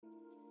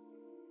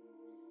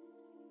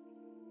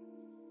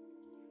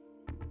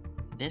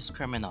This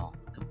criminal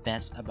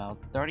confessed about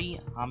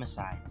 30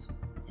 homicides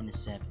in the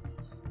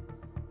 70s.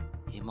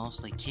 He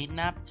mostly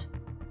kidnapped,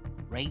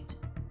 raped,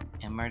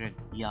 and murdered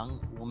young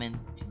women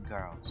and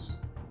girls.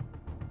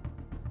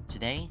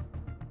 Today,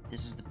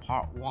 this is the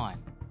part 1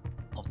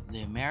 of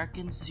the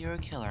American serial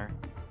killer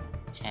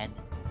Ted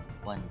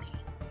Bundy.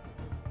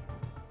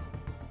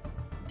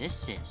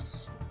 This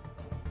is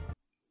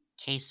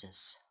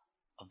Cases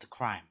of the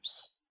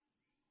Crimes.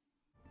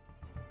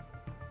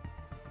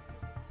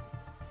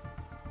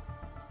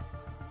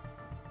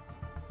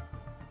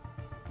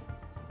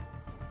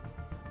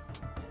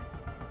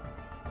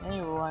 Hey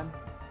everyone.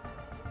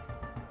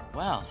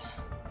 Well,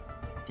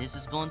 this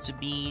is going to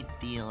be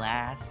the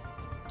last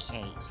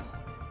case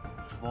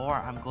before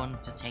I'm going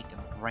to take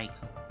a break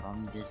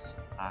from this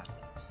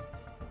podcast.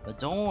 But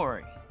don't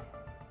worry,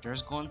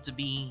 there's going to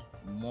be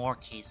more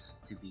cases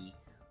to be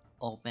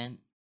open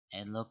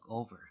and look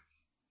over.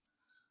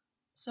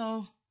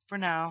 So for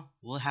now,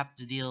 we'll have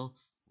to deal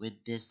with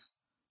this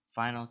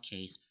final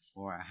case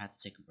before I have to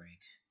take a break.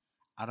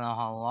 I don't know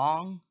how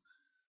long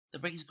the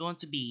break is going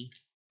to be,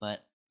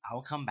 but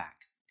I'll come back,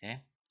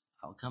 okay?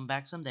 I'll come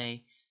back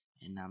someday,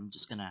 and I'm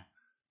just gonna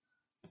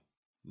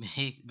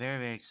make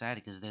very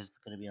excited because there's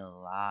gonna be a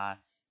lot.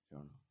 I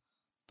don't know,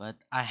 but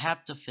I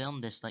have to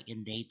film this like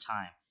in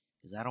daytime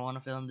because I don't want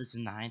to film this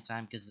in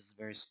nighttime because it's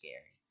very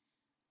scary.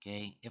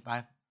 Okay, if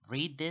I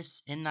read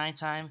this in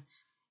nighttime,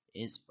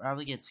 it's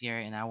probably get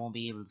scary and I won't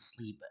be able to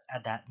sleep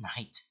at that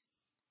night.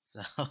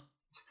 So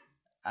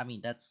I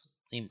mean that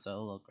seems a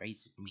little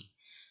crazy for me.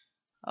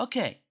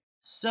 Okay,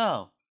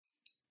 so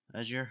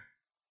as you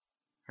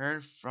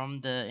heard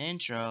from the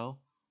intro,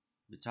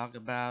 we talk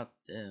about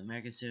the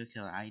American serial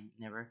killer. I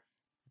never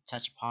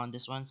touch upon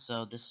this one,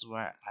 so this is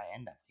where I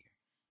end up here.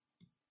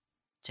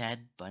 Ted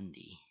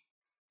Bundy.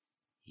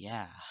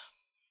 Yeah.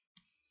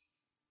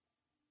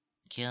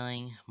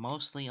 Killing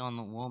mostly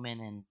on women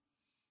and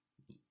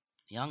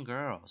young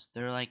girls.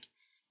 They're like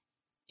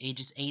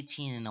ages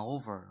 18 and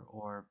over,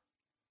 or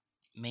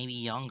maybe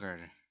younger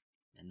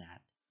than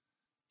that.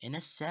 In the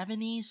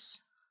 70s?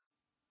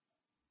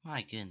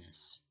 My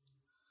goodness.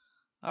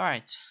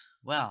 Alright,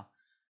 well,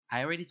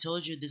 I already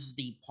told you this is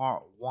the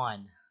part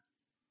 1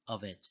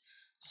 of it.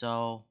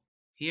 So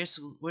here's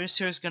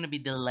gonna be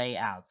the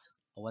layout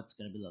of what's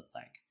gonna be look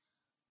like.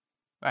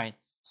 Right.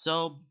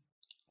 So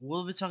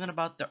we'll be talking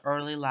about the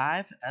early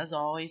life. As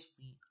always,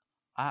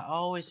 I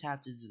always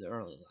have to do the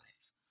early life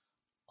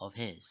of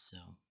his. So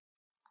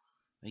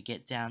we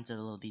get down to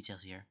the little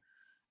details here.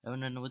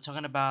 And then we're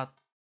talking about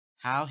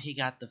how he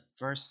got the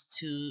first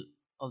 2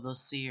 of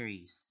those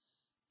series.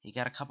 He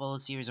got a couple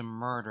of series of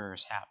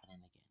murders happening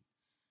again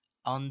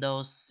on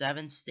those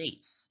 7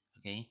 states.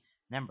 Okay,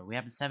 remember we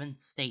have the 7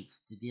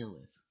 states to deal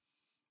with.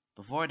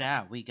 Before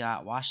that, we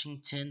got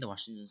Washington, the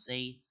Washington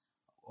State,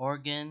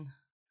 Oregon,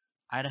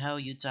 Idaho,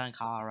 Utah, and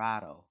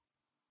Colorado.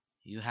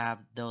 You have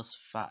those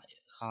 5.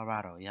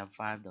 Colorado. You have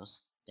 5 of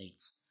those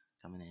states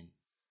coming in.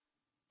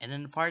 And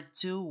in part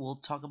 2, we'll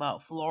talk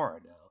about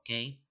Florida.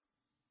 Okay,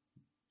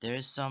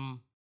 there's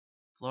some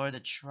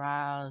Florida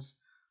trials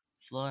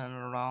floating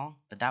around,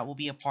 but that will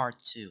be a part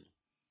 2.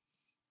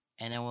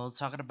 And then we'll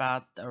talk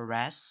about the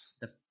arrests,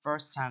 the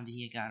first time that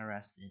he got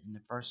arrested in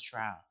the first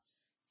trial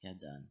he had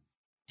done.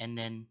 And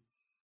then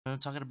we're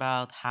talking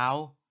about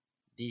how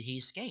did he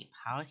escape,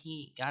 how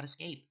he got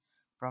escape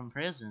from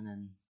prison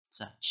and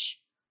such.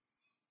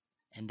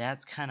 And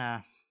that's kind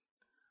of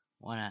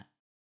wanna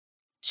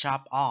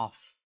chop off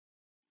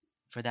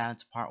for that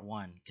into part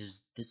 1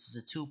 because this is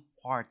a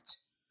 2-part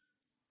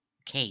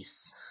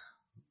case.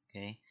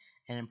 Okay,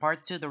 and in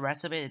part 2, the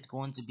rest of it's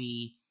going to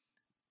be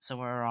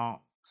somewhere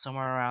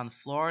around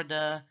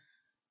Florida,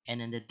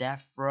 and then the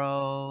death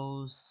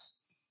rows,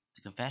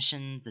 the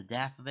confessions, the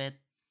death of it,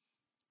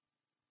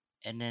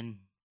 and then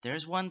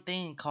there's one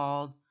thing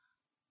called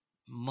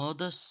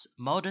modus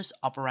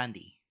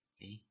operandi.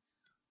 Okay,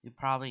 you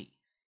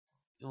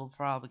will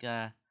probably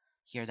gonna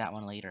hear that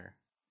one later.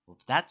 Well,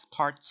 that's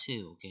part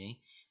 2. Okay,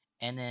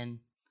 and then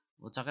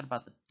we're talking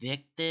about the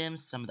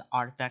victims, some of the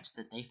artifacts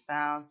that they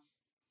found,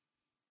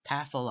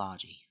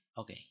 pathology.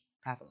 Okay,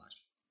 pathology.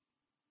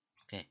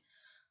 Okay,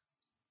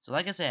 so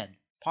like I said,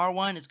 part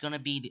 1 is gonna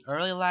be the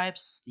early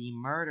lives, the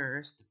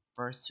murders, the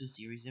first 2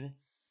 series of it,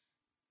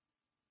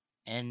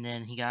 and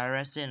then he got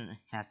arrested and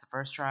has the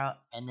first trial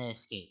and then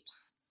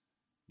escapes.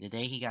 The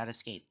day he got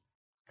escaped.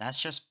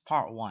 That's just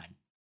part 1,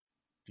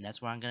 and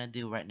that's what I'm gonna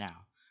do right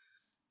now.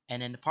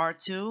 And then the part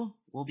 2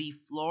 will be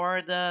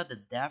Florida, the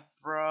death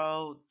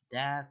row,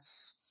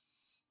 that's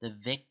the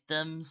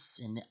victims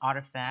and the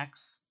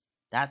artifacts.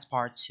 That's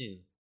part 2.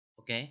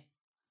 Okay?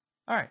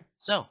 Alright,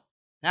 so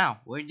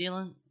now we're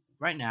dealing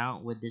right now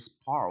with this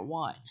part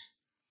 1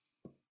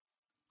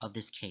 of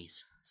this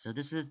case. So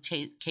this is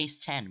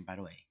case 10, by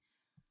the way.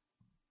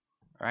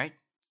 Alright?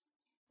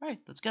 Alright,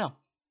 let's go.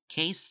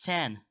 Case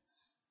 10,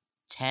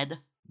 Ted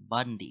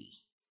Bundy.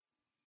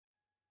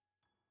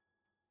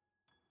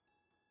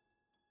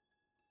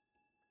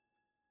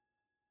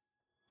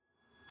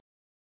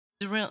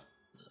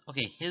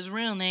 His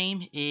real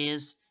name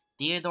is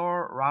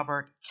Theodore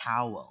Robert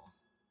Cowell.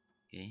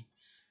 Okay,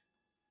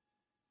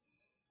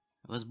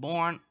 he was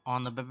born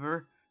on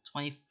November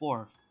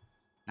 24th,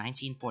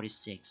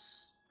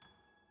 1946.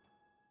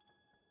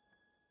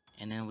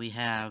 And then we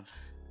have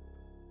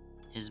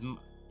his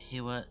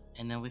he was,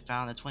 and then we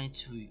found a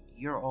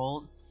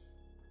 22-year-old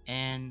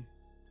and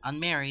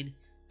unmarried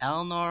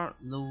Eleanor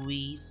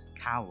Louise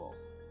Cowell.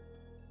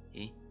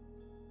 Okay,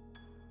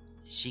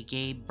 she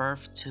gave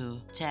birth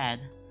to Ted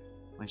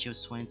when she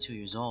was 22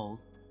 years old.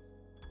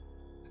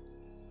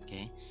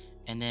 Okay,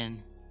 and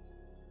then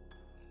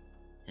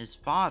his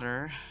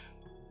father,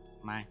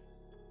 might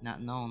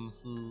not known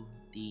who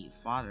the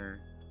father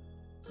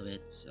of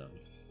it, so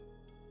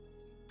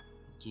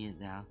get it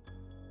now.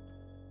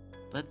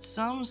 But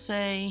some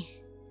say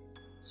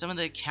some of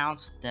the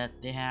accounts that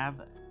they have,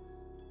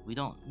 we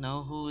don't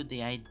know who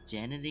the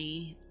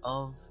identity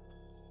of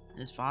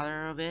his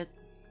father of it.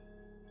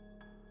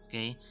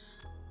 Okay,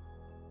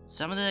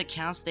 some of the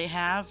accounts they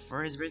have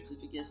for his birth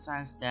certificate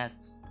signs that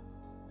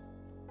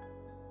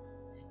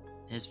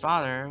his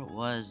father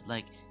was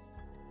like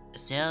a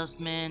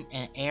salesman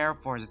and Air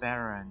Force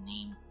veteran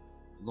named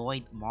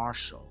Lloyd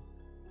Marshall.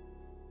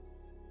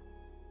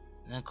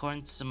 And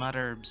according to some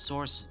other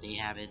sources they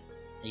have it,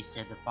 they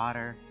said the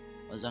father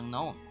was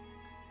unknown.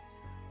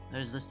 It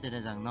was listed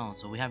as unknown,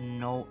 so we have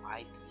no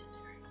idea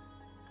there.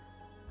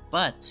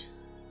 But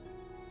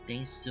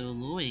thanks to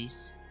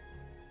Louise,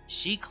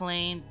 she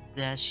claimed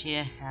that she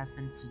has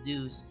been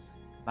seduced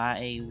by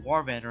a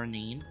war veteran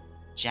named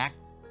Jack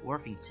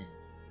Worthington.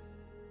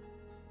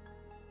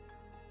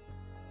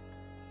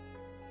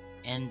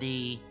 And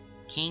the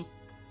King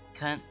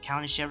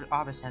County Sheriff's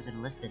Office has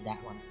enlisted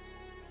that one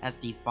as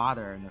the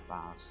father in the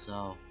file.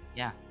 So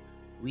yeah,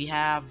 we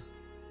have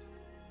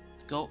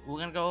we're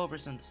gonna go over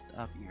some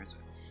stuff here. So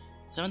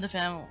some of the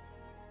family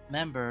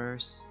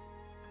members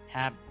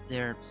have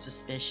their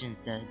suspicions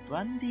that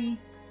Bundy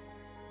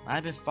might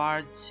have been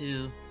fathered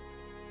to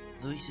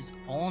Louise's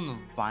own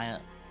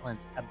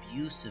violent,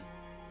 abusive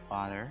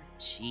father,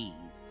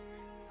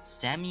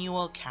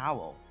 Samuel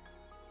Cowell.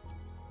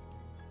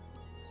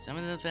 Some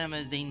of the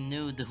families they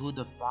knew who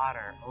the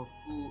father or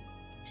who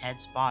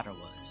Ted's father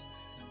was.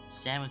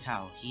 Samuel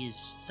Cowell. He is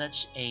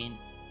such an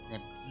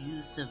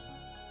abusive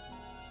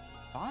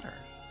father.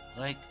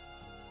 Like,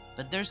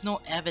 but there's no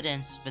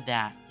evidence for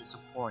that to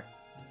support.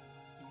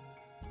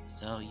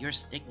 So you're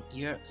sticking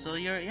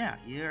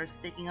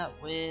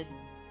up with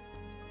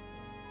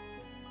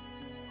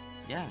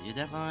you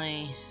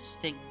definitely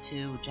stick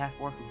to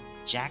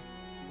Jack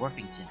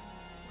Worthington.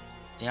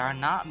 They are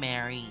not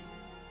married,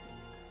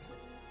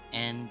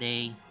 and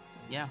they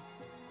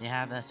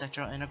have a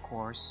sexual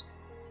intercourse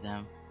to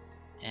them,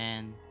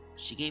 and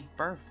she gave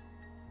birth.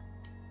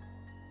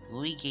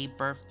 Louis gave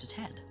birth to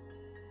Ted.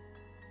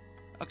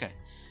 Okay,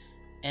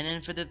 and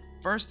then for the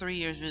first 3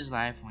 years of his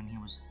life, when he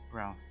was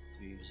around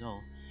 3 years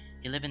old,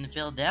 he lived in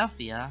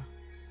Philadelphia,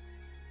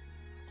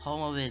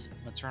 home of his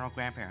maternal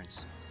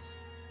grandparents,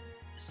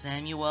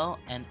 Samuel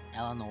and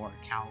Eleanor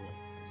Cowell.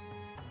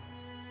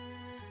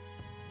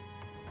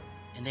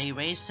 And they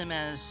raised him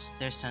as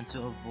their son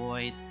to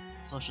avoid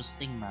social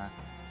stigma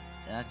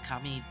that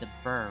accompanied the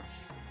birth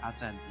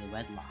outside the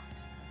wedlock.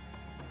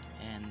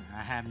 And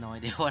I have no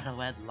idea what a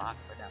wedlock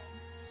for that one.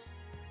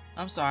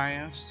 I'm sorry,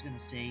 I'm just gonna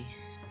say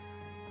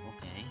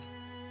okay.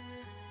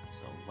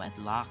 So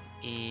wedlock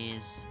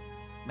is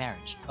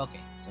marriage.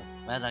 Okay, so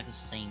wedlock is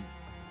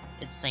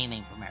the same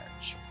name for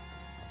marriage.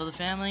 So the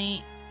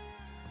family,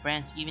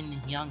 friends,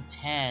 even young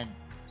Ted,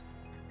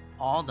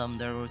 all of them,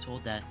 they were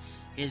told that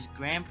his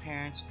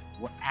grandparents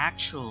were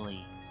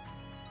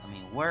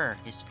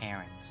his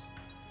parents,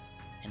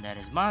 and that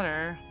his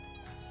mother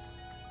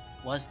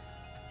was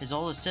his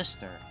older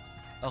sister.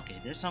 Okay,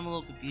 there's some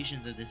little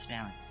confusion of this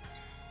family.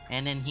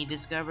 And then he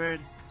discovered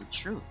the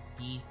truth.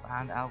 He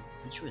found out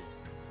the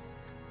truth.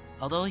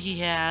 Although he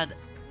had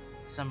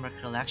some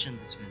recollection of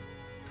this one,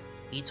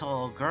 he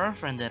told a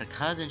girlfriend that a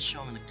cousin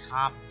showed him a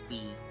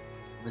copy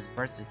of his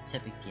birth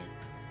certificate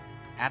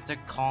after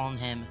calling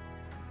him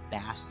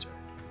bastard.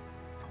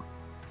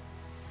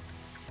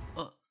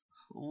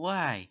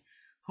 Why?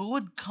 Who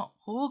would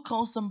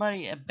call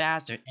somebody a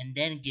bastard and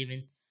then give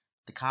him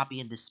the copy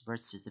of this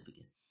birth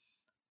certificate?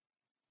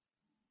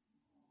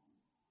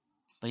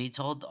 But he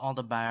told all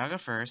the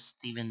biographers,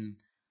 Stephen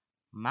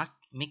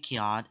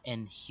Mickiod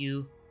and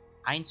Hugh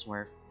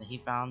Ainsworth, that he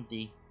found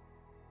the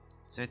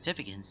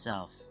certificate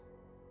himself.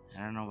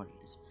 I don't know what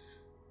it is.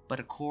 But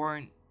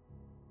according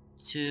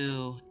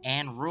to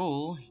Anne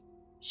Rule,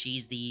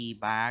 she's the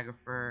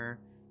biographer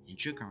and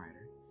true crime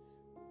writer,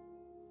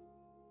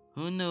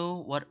 who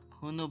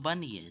knew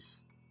Bundy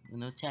is, who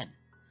knew Ted.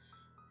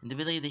 And they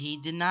believe that he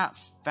did not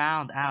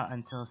found out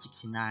until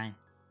 1969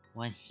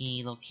 when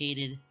he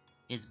located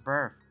his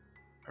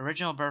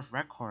original birth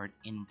record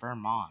in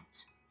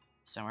Vermont,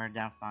 somewhere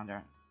down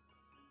under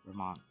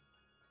Vermont.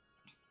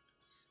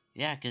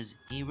 Yeah, because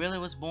he really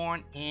was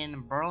born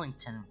in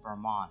Burlington,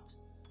 Vermont,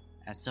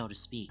 as so to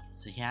speak.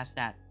 So he has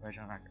that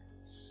original record.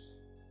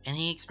 And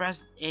he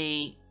expressed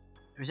a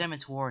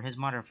resentment toward his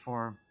mother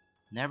for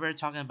never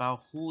talking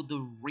about who the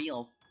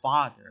real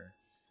father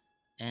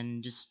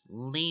and just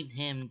leave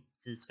him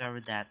to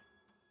discover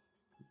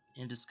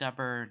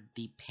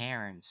the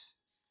parents,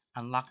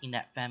 unlocking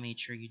that family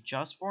tree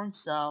just for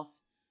himself,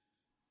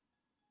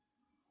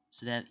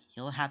 so that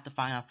he'll have to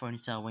find out for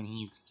himself when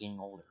he's getting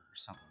older or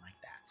something like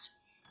that.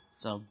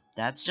 So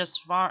that's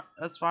just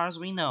as far as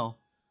we know,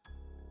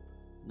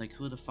 like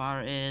who the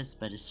father is,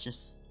 but it's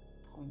just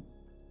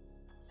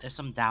there's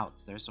some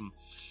doubts, there's some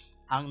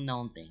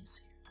unknown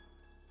things.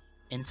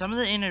 In some of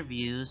the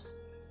interviews,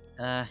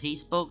 he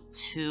spoke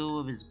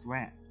to his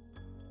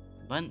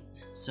but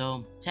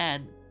so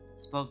Ted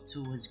spoke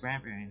to his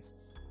grandparents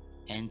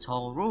and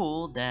told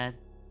Rule that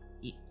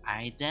he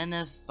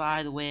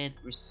identified with,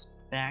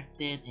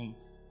 respected, and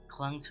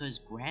clung to his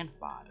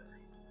grandfather.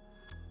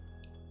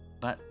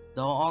 But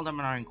though all of them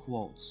are in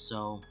quotes,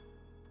 so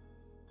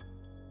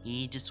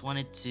he just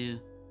wanted to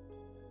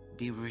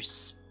be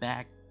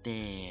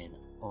respected,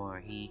 or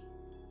he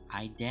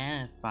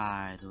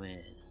identified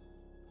with,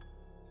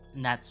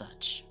 and that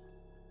such.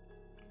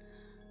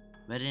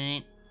 But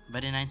in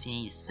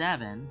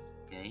 1987,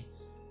 okay,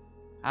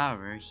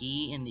 however,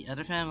 he and the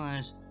other family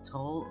members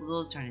told the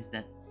attorneys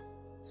that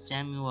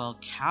Samuel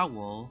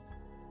Cowell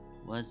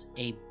was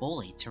a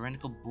bully,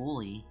 tyrannical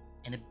bully,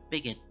 and a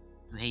bigot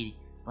who hated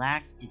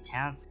blacks,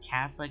 Italians,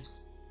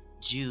 Catholics,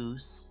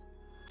 Jews.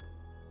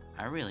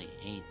 I really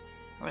hate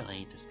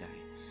this guy.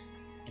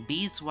 And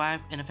beat his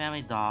wife and a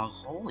family dog,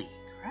 holy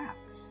crap,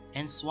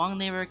 and swung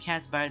neighbor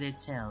cats by their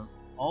tails.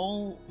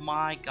 Oh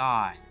my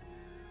god.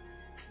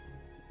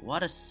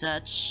 What a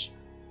such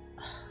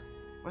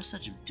what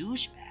such a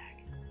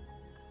douchebag.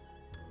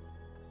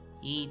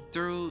 He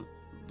threw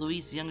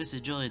Louise's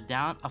youngest Julia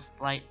down a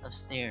flight of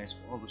stairs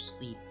for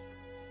oversleep.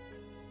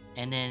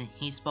 And then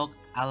he spoke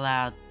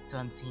aloud to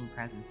unseen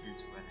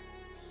presences for them.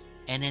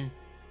 And then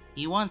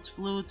he once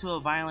flew to a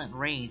violent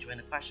rage when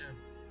the question of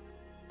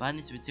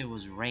Bundy's material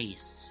was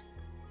raised.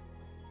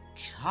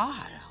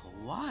 God,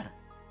 what?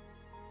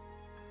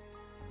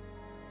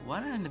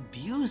 What an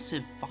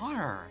abusive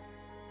father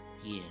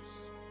he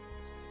is.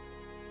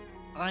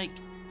 Like,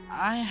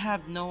 I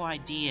have no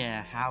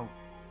idea how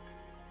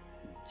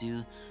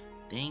to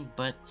think,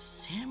 but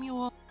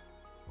Samuel,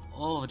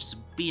 oh, just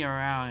be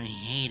around and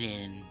hate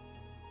it, and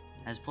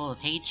as full of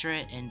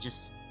hatred and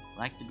just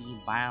like to be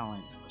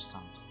violent for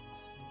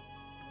sometimes.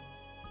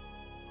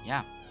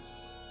 Yeah,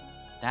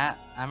 that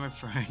I'm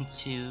referring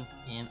to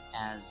him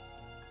as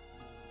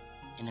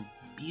an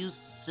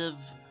abusive,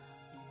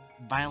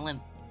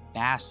 violent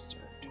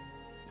bastard.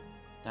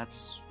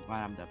 That's what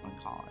I'm definitely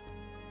calling it.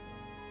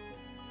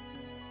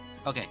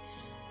 Okay,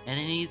 and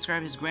then he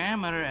described his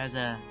grandmother as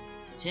a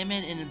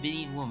timid and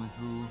obedient woman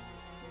who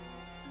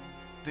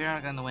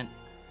apparently underwent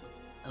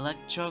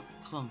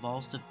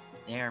electroconvulsive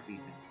therapy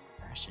for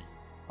depression.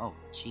 Oh,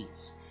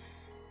 jeez.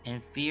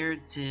 And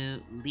feared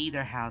to leave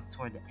her house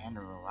toward the end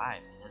of her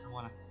life. He doesn't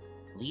want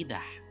to leave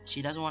that.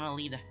 She doesn't want to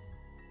leave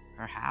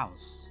her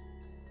house.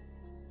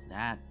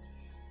 That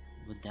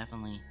would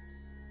definitely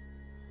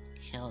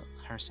kill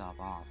herself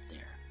off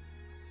there.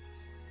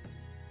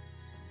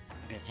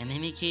 Okay, and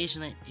then he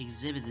occasionally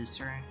exhibited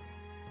certain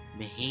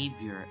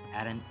behavior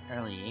at an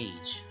early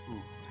age.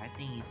 Ooh, I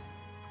think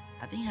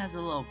he has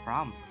a little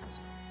problem for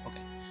himself.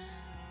 Okay.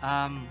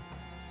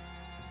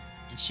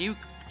 And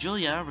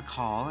Julia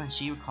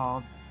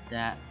recalled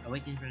that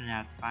awakening from the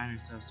nap to find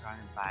herself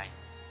surrounded by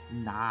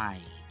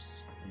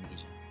knives in the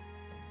kitchen.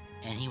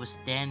 And he was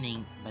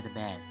standing by the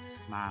bed,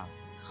 smiling.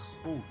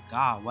 Oh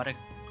god, what a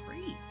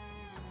creep.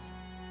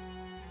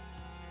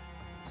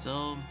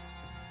 So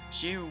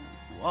she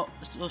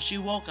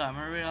woke up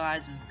and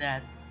realizes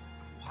that,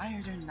 why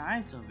are there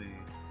knives over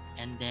here?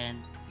 And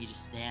then he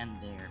just stand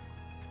there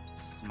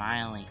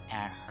smiling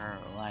at her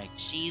like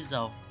she's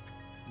a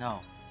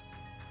no.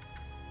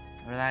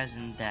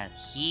 Realizing that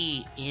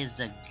he is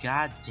a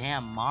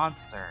goddamn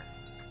monster.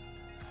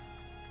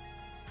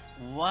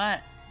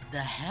 What the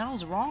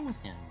hell's wrong with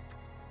him?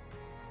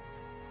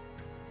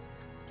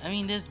 I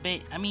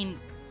mean,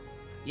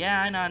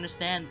 yeah, I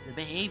understand the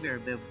behavior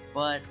of it,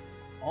 but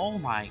oh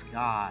my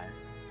god,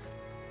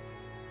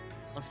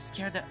 it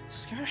scared the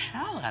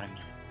hell out of me.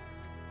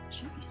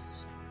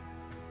 Jeez.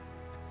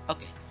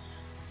 Okay.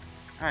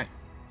 All right.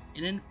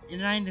 In the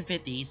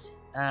 1950s,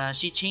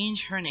 she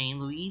changed her name.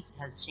 Louise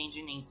has changed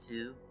her name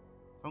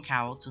from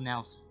Cowell to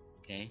Nelson.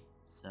 Okay,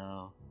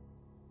 so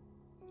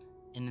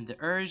in the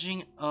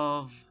urging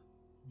of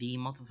the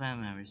multiple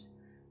family members,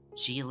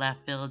 she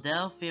left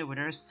Philadelphia with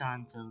her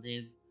son to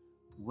live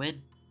with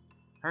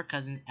her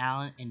cousins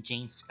Alan and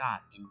Jane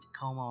Scott in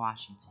Tacoma,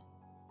 Washington.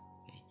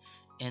 Okay.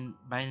 And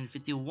by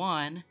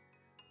 1951,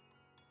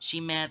 she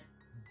met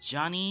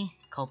Johnny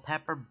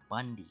Culpepper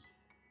Bundy.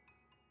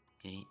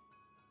 Okay.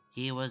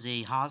 He was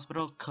a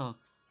hospital cook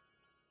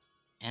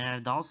and an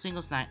adult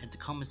singles night at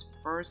Tacoma's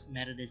First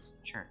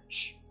Methodist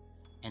Church.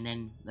 And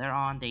then later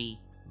on, they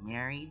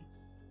married,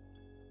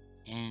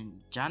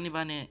 and Johnny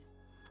Bundy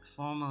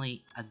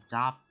formally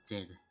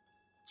adopted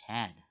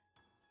Ted.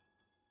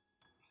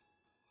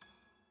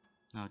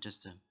 No,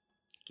 just to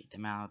get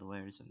them out of the way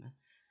or something.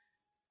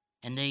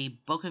 And they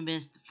both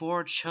convinced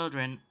 4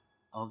 children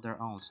of their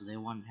own, so they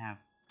want to have,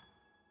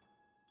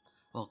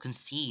 well,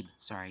 conceive,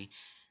 sorry.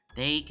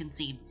 They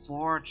conceived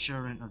four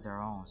children of their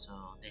own, so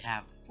they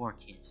have four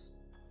kids.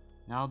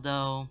 Now,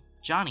 though,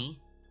 Johnny,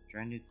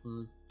 trying to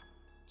include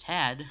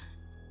Ted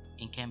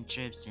in camp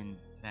trips and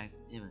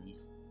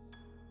activities,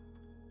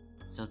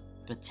 so,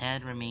 but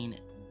Ted remained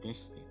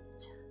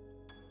distant.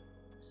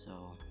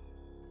 So,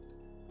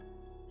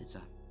 it's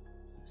a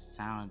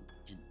silent,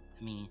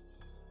 I mean,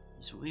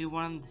 we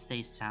want him to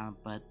stay silent,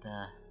 but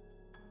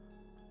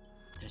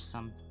there's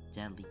some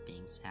deadly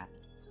things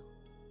happening, so.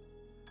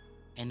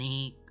 And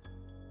he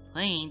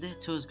claimed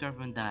to his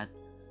girlfriend that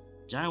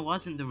Johnny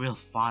wasn't the real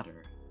father,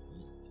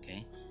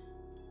 okay?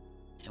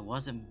 It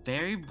wasn't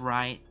very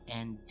bright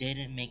and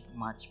didn't make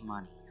much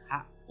money.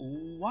 How,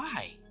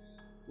 why?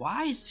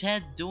 Why is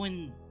Ted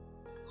doing,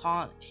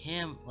 call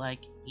him like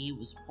he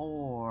was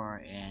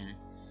poor and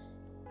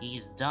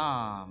he's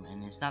dumb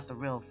and it's not the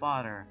real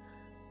father?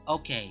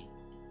 Okay,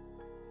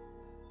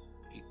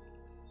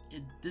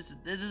 it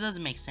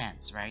doesn't make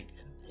sense, right?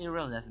 It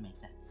really doesn't make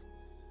sense.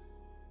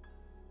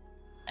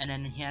 And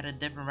then he had a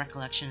different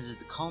recollections of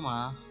the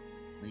coma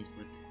when he's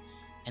with,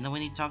 and then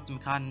when he talked to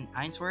McCott and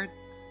Ainsworth,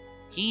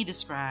 he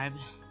described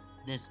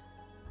this,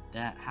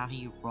 that how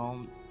he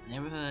roamed the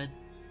neighborhood,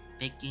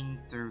 picking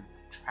through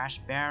trash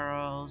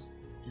barrels,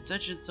 and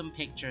searching some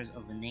pictures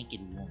of a naked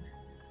woman.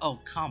 Oh,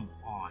 come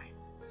on.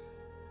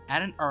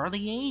 At an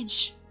early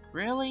age?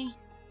 Really?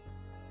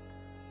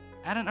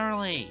 At an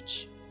early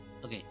age.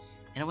 Okay,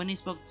 and when he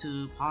spoke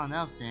to Paula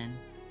Nelson,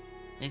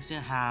 he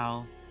explained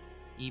how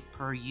he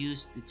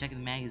perused detective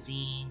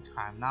magazines,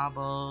 crime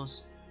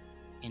novels,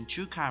 and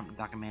true crime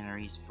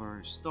documentaries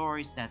for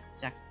stories that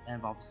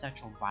involve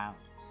sexual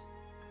violence.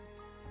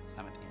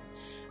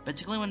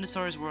 Particularly when the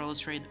stories were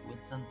illustrated with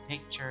some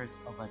pictures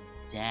of a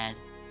dead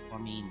or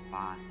maimed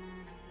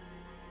bodies.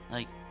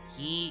 Like,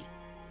 he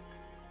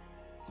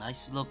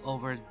likes to look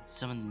over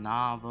some of the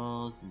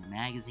novels and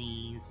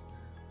magazines,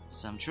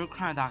 some true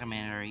crime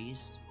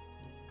documentaries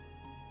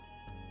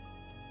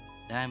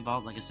that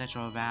involve like a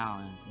sexual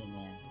violence, and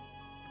then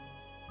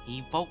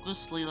he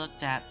focusedly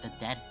looked at the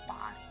dead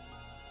body.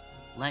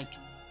 Like,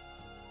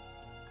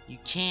 you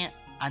can't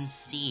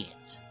unsee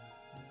it.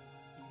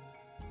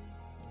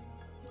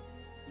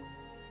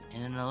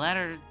 And in a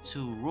letter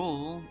to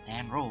Rule,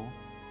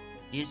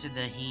 he said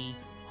that he,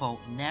 quote,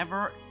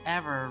 never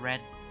ever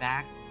read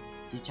fact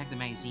detective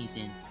magazines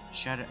and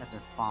shuddered at the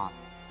thought,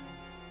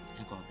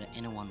 end quote, that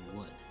anyone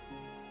would.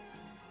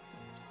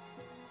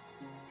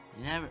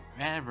 He never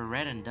ever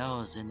read in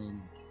those and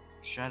then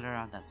shudder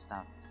at that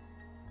stuff.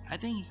 I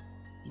think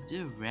he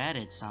do read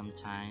it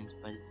sometimes,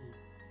 but he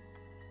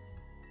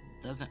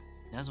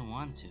doesn't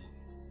want to.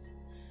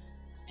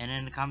 And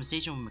in the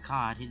conversation with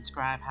McCott, he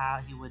described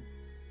how he would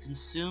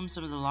consume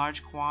some of the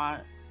large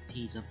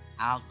quantities of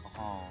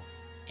alcohol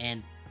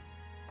and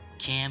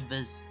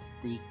canvass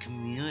the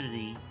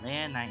community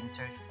late at night in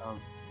search of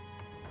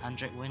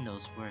undraped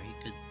windows where he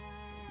could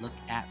look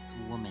at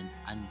the woman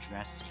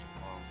undressing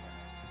or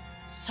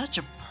whatever. Such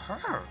a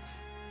perv.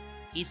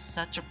 He's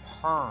such a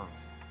perv.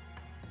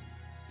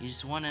 He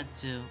just wanted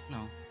to,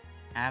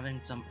 having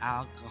some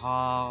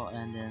alcohol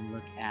and then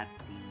look at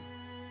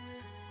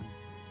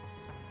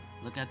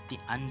the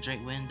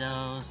undraped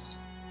windows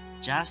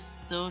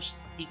just so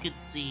he could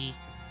see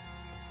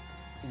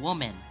a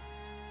woman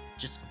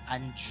just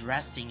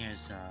undressing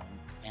herself,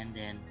 and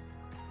then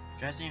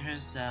dressing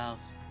herself,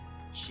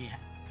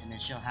 and then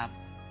she'll have,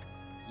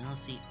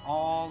 see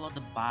all of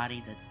the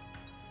body that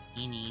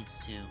he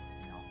needs to,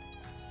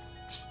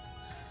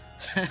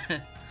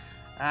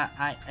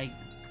 I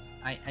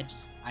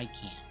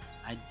can't.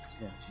 I just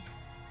really can't.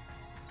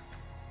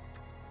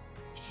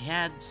 He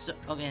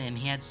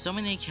had so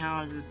many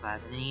encounters in his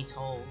life, and then he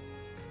told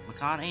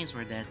McCall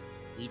Ainsworth that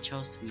he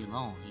chose to be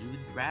alone. He would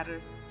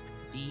rather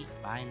be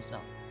by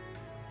himself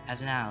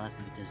as an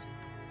adolescent because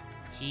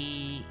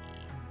he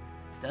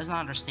does not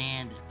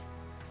understand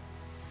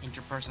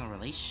interpersonal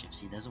relationships.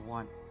 He doesn't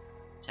want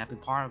to be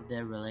part of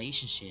their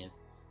relationship.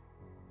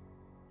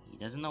 He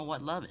doesn't know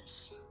what love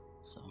is.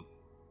 So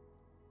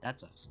that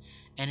sucks.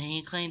 And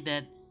he claimed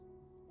that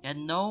he had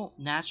no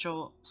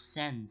natural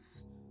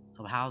sense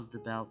of how to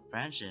develop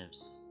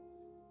friendships.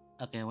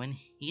 Okay, when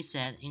he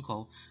said, in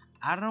quote,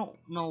 I don't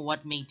know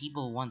what made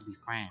people want to be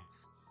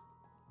friends.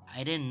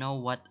 I didn't know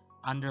what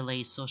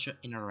underlay social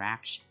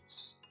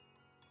interactions.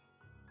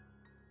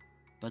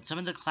 But some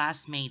of the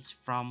classmates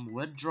from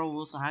Woodrow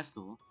Wilson High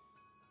School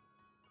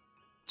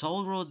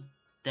told Rule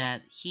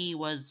that he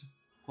was,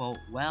 quote,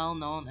 well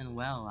known and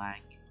well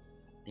liked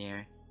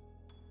there,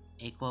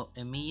 a, quote,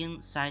 a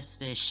medium-sized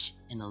fish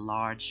in a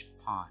large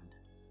pond.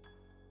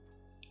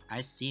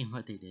 I see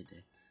what they did there.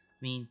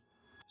 I mean,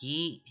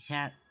 he's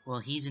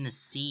in a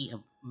sea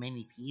of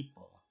many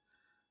people,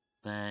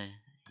 but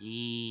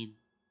he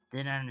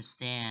didn't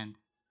understand,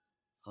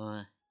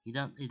 or he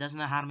doesn't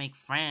know how to make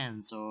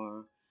friends,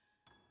 or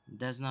he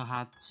doesn't know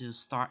how to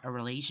start a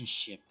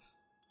relationship,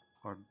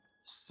 or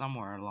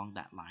somewhere along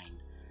that line.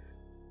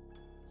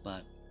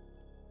 But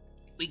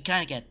I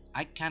kind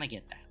of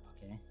get that,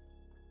 okay?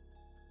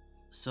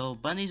 So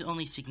Bundy's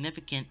only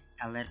significant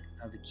athletic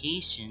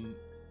avocation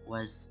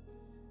was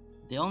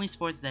the only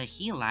sports that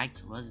he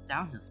liked was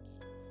downhill skiing,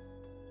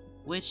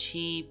 which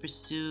he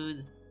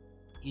pursued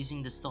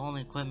using the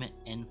stolen equipment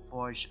and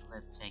forged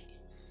lift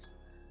tickets.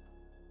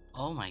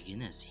 Oh my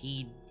goodness,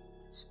 he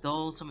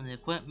stole some of the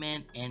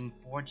equipment and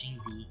forging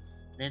the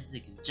lift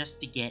tickets just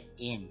to get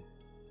in.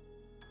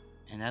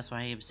 And that's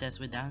why he obsessed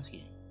with down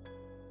skiing.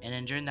 And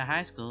then during the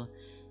high school,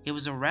 he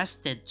was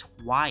arrested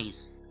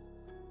twice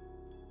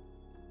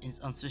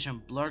on suspicion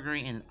of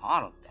burglary and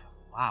auto theft.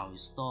 Wow, he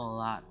stole a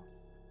lot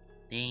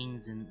of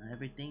things and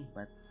everything,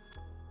 but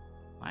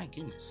my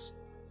goodness.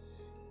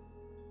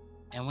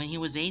 And when he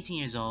was 18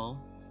 years old,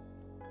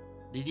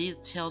 the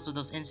details of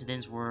those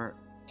incidents were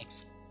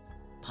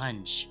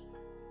expunged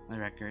on the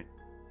record,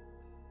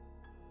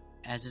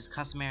 as is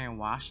customary in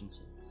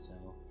Washington. So,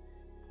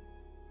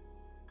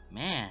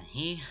 man,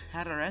 he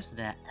had arrested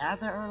at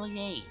an early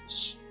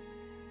age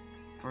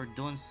for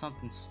doing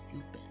something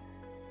stupid,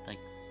 like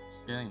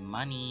stealing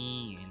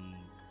money and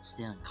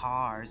stealing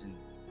cars and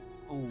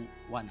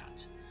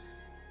whatnot.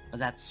 But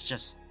that's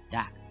just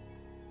that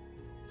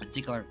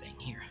particular thing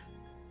here.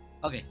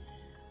 Okay,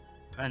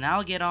 and now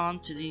I'll get on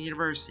to the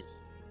university.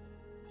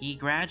 He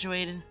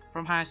graduated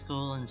from high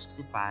school in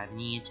 '65 and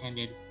he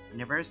attended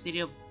University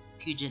of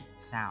Puget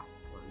Sound,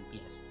 or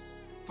UPS,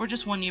 for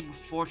just 1 year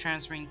before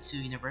transferring to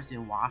University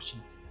of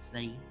Washington to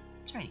study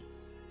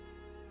Chinese.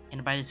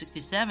 And by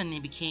 '67 he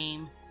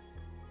became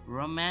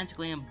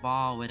romantically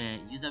involved with a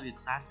UW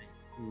classmate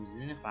who was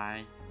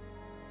identified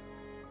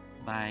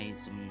by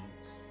some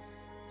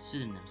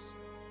pseudonyms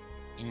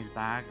in his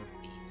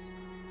biographies,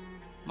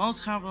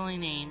 most commonly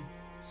named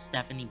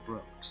Stephanie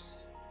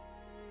Brooks.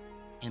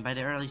 And by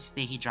the early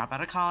stage, he dropped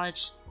out of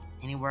college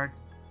and he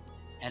worked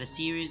at a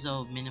series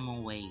of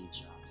minimum wage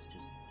jobs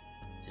just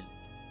to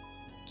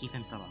keep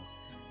himself up.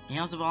 And he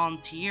also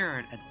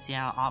volunteered at the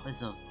Seattle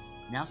office of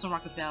Nelson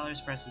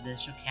Rockefeller's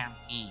presidential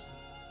campaign,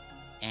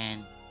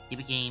 and he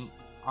became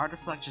Arthur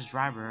Fletcher's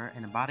driver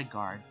and a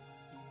bodyguard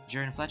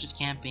during Fletcher's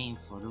campaign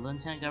for the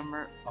Lieutenant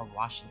Governor of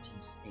Washington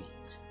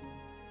State.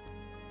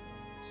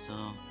 So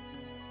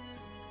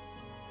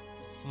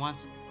he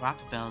wants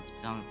Rockefeller to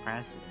become a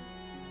president,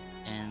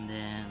 and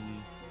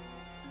then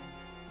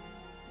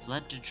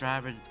Fletcher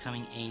driver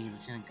becoming a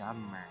lieutenant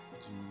governor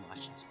in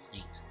Washington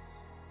State.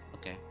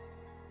 Okay.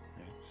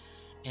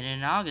 And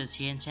in August,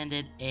 he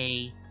attended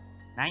a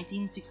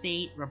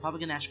 1968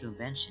 Republican National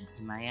Convention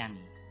in Miami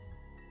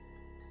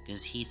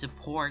because he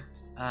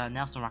supports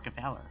Nelson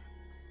Rockefeller.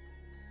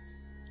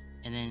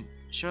 And then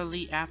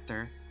shortly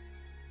after,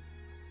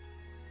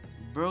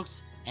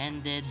 Brooks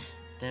ended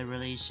the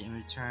relationship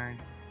and returned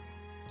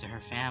to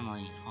her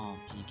family home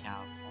in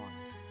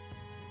California.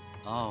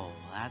 Oh,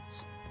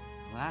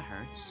 that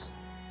hurts.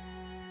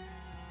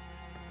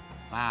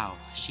 Wow,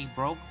 she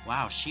broke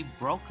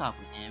up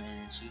with him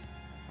and then she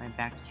went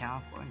back to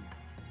California.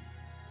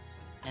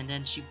 And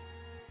then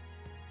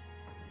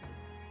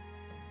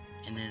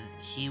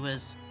he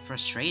was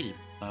frustrated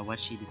by what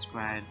she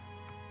described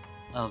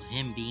of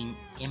him being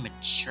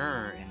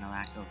immature and a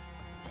lack of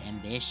the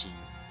ambition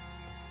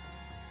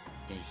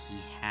that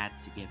he had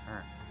to give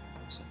her.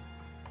 So,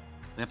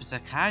 we have a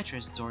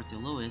psychiatrist, Dorothy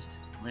Lewis,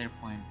 later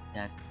pointed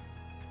that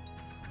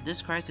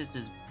this crisis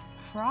is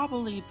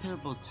probably a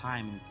pivotal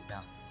time in his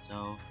development.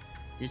 So,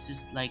 this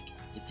is like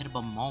a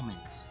pivotal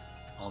moment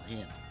of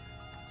him.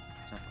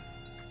 So,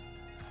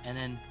 and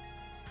then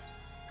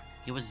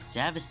he was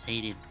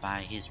devastated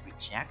by his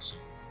rejection.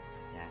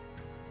 Yeah.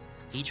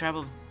 He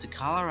traveled to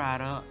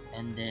Colorado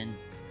and then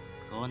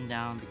going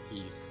down the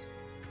east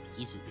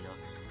deal,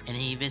 and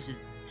he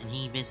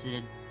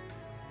visited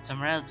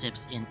some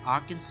relatives in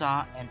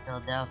Arkansas and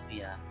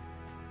Philadelphia,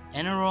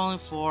 and enrolling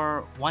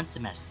for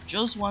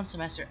just one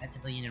semester at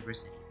Temple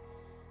University.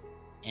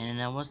 And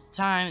that was the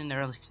time in the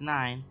early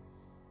 '69.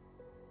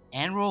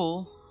 Anne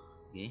Rule,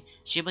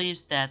 she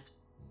believes that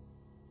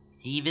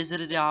he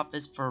visited the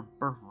office for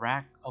birth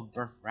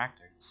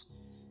records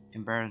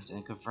in Burns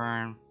and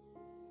confirmed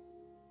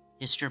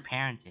his true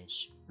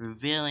parentage,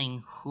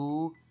 revealing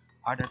who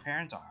their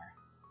parents are,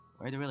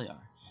 where they really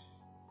are.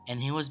 And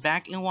he was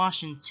back in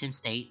Washington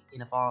State in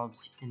the fall of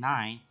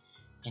 '69,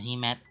 and he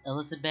met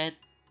Elizabeth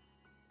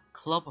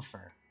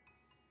Klobuchar,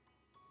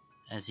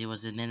 as he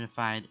was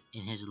identified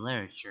in his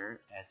literature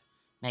as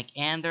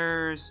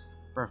McAnders,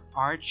 Bert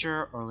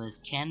Archer, or Liz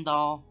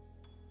Kendall.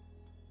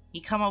 He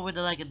come up with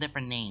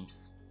different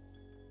names,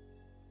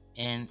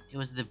 and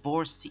it's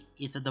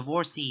a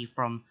divorcee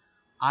from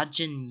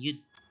Ogden,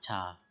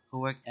 Utah, who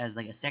worked as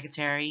a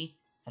secretary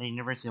at the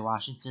University of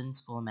Washington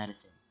School of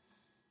Medicine.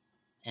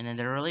 And then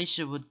the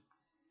relationship would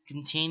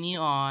continue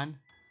on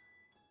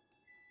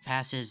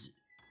past his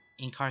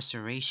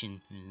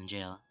incarceration in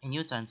jail in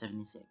Utah in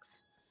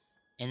 '76.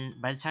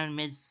 And by the time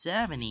mid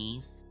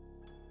 '70s,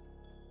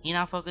 he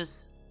now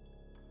focused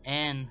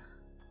and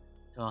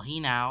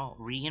he now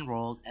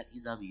re-enrolled at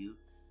UW,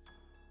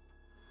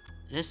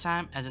 this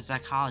time as a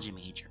psychology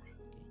major.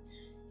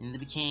 And he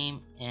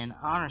became an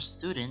honor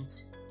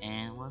student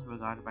and was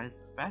regarded by the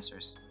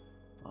professors.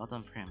 Well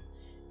done for him.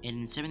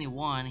 In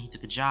 71, he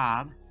took a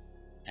job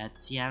at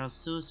Seattle's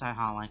Suicide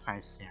Hotline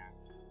Crisis Center,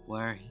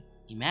 where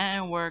he met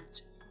and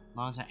worked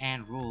alongside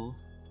Anne Rule.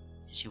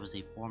 She was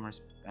a former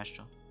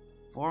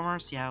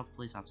Seattle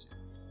police officer,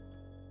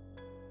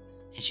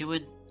 and she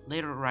would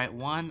later write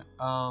one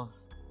of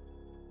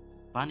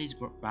Bundy's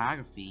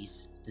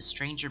biographies, "The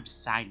Stranger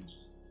Beside Me."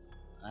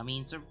 I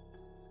mean,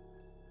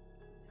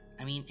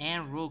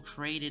 Anne Rule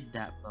created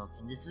that book,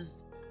 and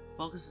this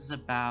focuses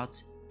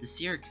about the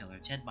serial killer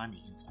Ted Bundy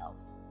himself.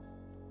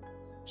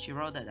 She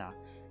wrote that down,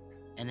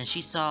 and then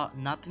she saw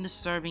nothing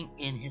disturbing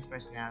in his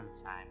personality at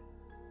the time,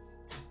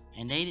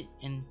 and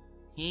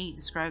he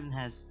described him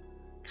as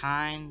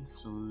kind,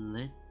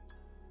 solicitous,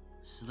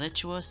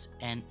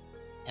 and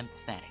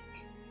empathetic.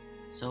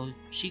 So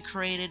she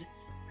created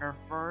her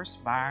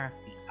first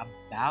biography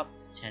about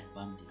Ted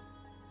Bundy.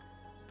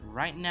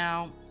 Right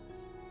now,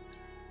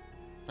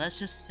 let's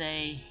just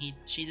say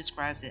she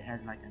describes it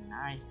as like a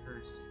nice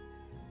person,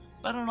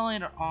 but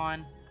later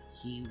on,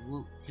 he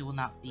will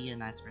not be a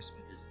nice person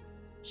because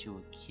she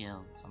will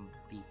kill some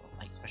people,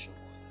 like special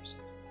orders.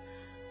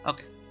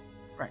 Okay,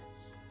 right.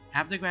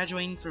 After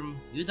graduating from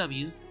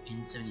UW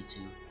in 72,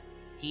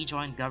 he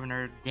joined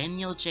Governor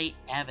Daniel J.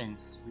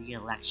 Evans'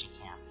 re-election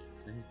campaign.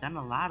 So he's done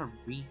a lot of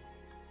going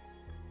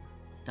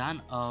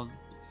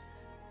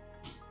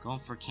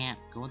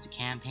to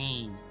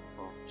campaign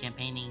or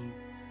campaigning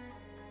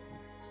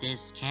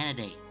this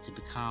candidate to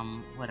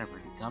become whatever,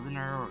 the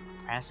governor or the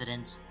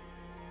president.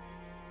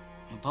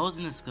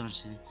 Opposing this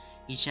country,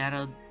 he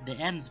shadowed the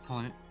Evans'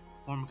 opponent,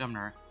 former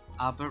governor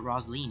Albert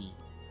Rossellini,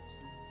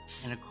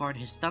 and recorded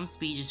his stump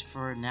speeches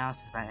for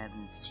analysis by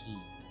Evans'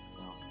 team.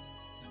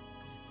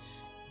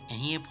 And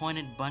he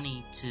appointed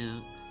Bundy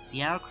to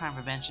Seattle Crime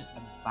Prevention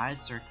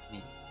Advisory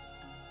Committee.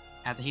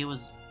 After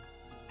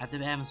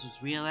Evans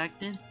was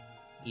re-elected,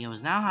 he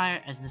was now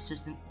hired as an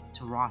assistant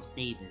to Ross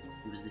Davis,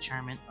 who was the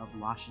chairman of the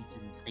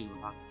Washington State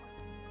Republican Party.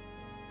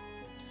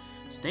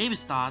 So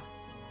Davis thought,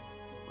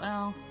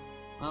 well,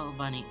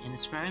 Bundy, and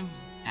described him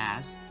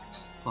as,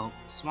 quote,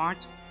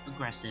 smart,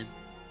 aggressive,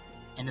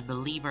 and a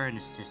believer in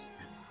the system.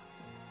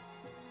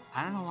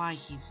 I don't know why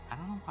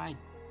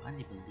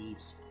Bundy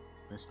believes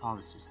all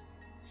this system.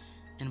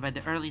 And by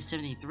the early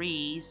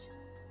 73s,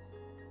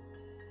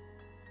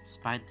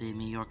 despite the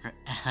mediocre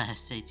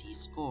SAT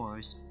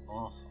scores,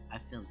 I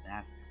feel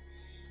bad.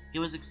 He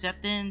was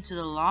accepted into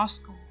the law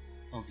school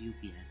of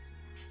UPS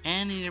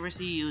and the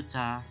University of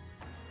Utah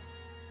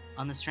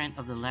on the strength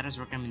of the letter's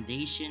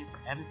recommendation for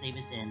Evans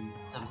Davis and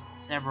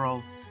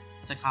several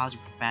psychology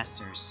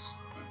professors.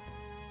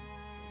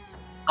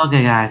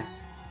 Okay,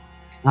 guys.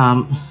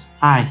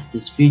 Hi,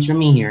 this is future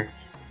me here.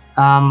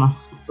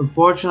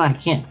 Unfortunately, I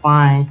can't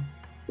find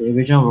the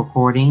original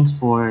recordings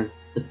for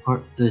the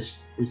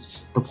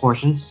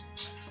portions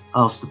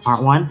of the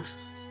part 1.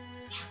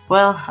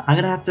 Well, I'm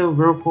gonna have to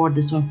record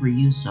this one for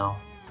you, so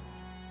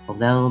hope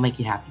that will make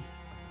you happy.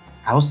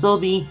 I will still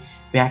be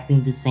reacting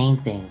to the same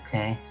thing,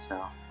 okay?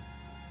 So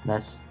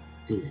let's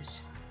do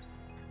this.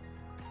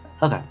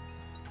 Okay,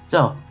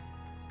 so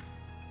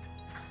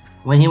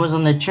when he was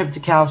on the trip to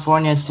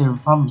California to the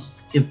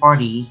Republican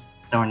Party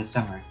during the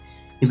summer,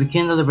 he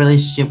rekindled a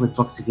relationship with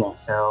Brooks again.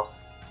 So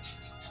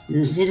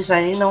he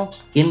decided,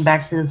 getting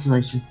back to this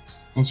relationship,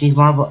 and she's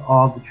marveled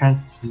all the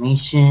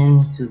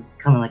transformation to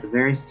becoming like a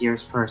very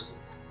serious person.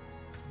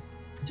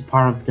 It's a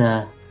part of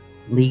the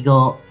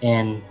legal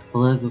and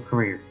political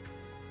career.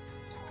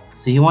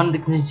 So he wanted to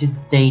continue to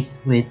date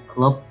with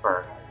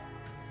Clover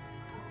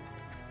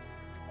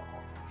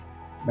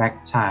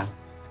back to time,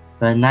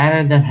 but neither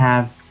of them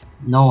have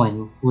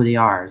known who they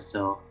are.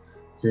 So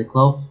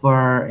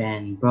Clover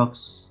and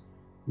Brooks,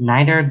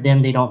 neither of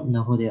them, they don't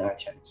know who they are.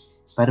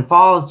 By the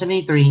fall of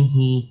 73,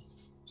 he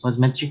was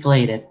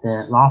matriculated at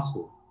the law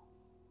school,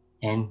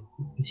 and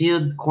he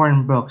succeeded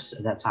Gordon Brooks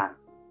at that time.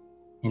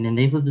 And then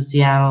they flew to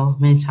Seattle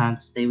many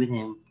times to stay with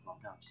him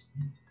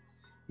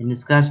and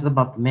discussed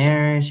about the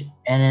marriage,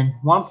 and then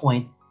one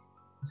point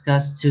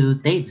discussed to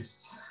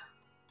Davis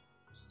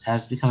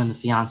as becoming the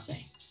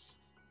fiance.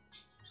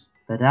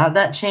 But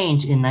that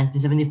changed in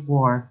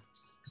 1974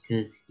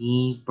 because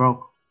he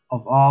broke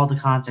of all the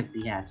contact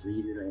he had. So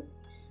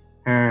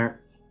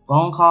her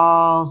phone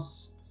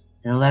calls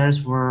and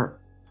letters were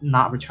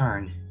not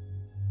returned.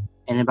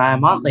 And then by a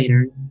month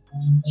later,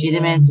 she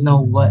demanded to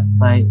know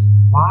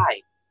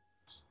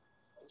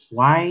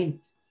why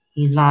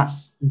he's not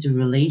into a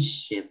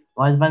relationship.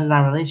 Why is Bundy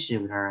not in a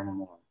relationship with her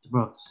anymore, to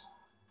Brooks,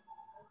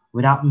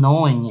 without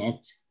knowing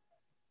it.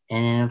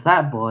 And then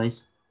Flat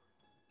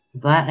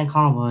and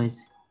Calm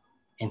Boys,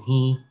 and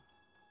he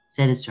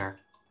said it to her,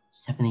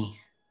 Stephanie,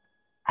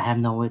 I have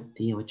no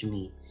idea what you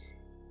mean.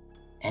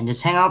 And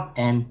just hang up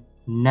and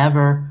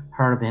never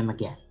heard of him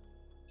again.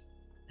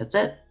 That's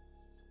it.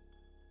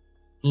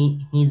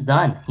 He's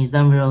done. He's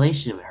done with a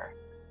relationship with her.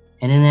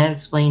 And then I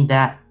explained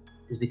that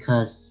is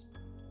because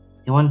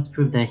he wanted to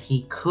prove that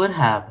he could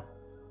have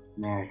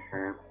married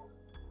her.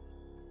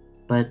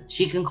 But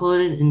she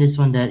concluded in this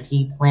one that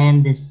he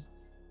planned this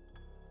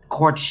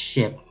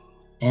courtship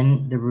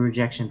and the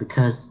rejection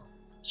because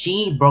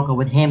She broke up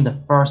with him the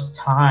first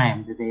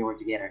time that they were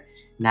together.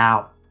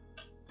 Now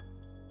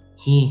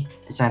he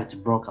decided to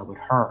break up with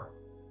her.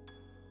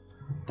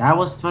 That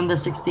was from the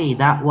 60s.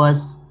 That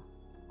was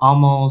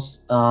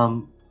almost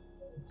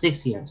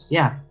 6 years.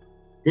 Yeah,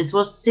 this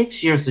was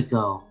 6 years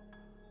ago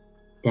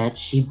that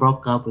she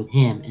broke up with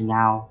him, and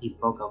now he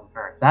broke up with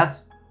her.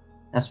 That's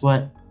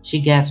what she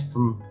gets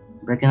from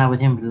breaking up with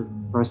him for the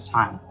first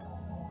time.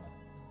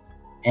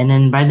 And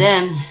then by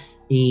then,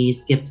 he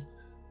skipped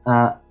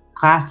uh,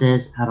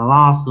 classes at a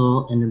law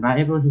school, and then by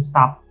April, he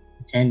stopped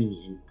attending it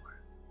anymore.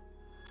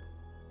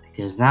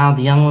 Because now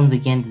the young one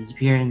began to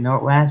disappear in the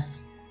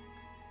Northwest,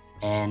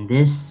 and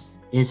this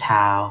is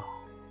how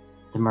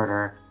the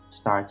murder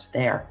starts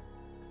there.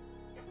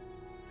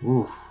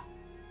 Oof.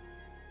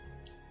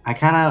 I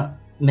kind of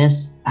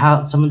missed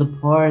out some of the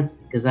parts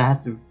because I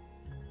had to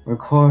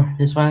record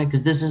this one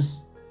because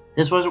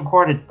this was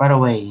recorded, by the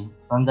way,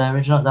 from the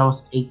original. That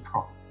was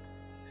April.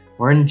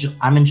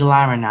 I'm in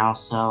July right now,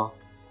 so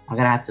I'm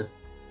gonna have to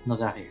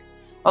look it up here.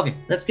 Okay,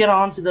 let's get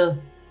on to the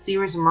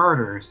series of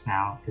murders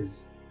now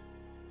because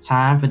it's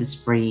time for the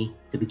spree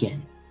to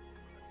begin.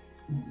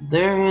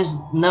 There is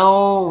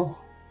no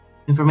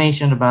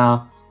information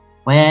about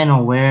when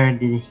or where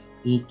did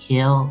he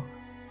kill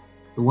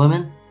the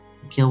women.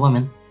 Kill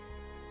women.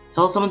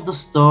 Told some of the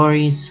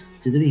stories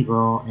to the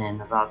people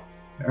and about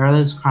the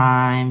earliest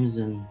crimes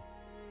and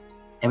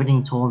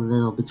everything told a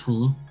little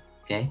between.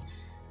 Okay.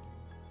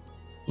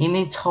 And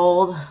he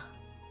told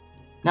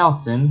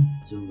Nelson,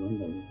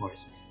 of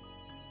course,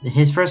 that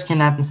his first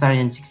kidnapping started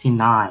in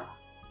 '69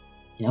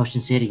 in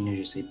Ocean City, New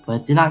Jersey,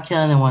 but did not kill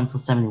anyone until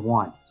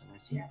 '71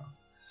 in Seattle.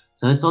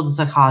 So he told the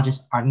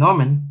psychologist Art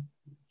Norman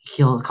he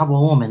killed a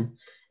couple of women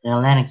in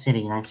Atlantic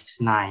City in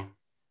 1969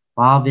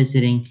 while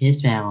visiting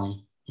his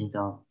family in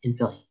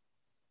Philly.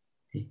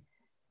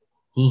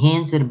 He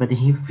hinted, but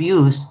he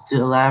refused to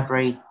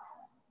elaborate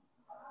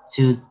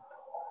to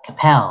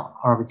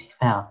Robert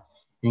Capel,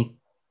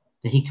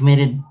 that he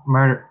committed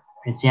murder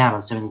in Seattle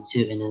in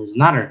 '72, and then there's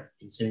another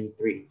in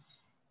 '73.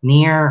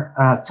 Near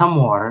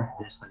Tumwater,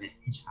 there's like a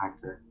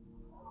hitchhiker.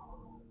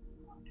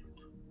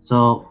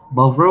 So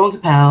both Rue and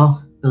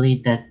Capel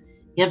believed that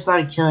he had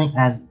started killing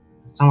as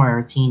somewhere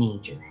a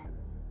teenager.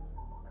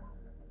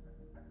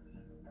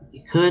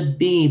 It could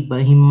be,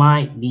 but he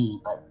might be,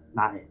 but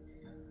not it.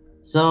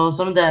 So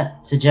some of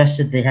that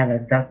suggested they had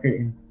abducted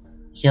and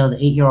killed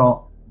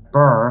 8-year-old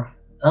Burr.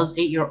 That was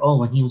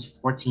 8-year-old when he was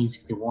 14,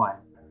 '61.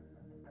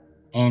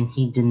 And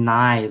he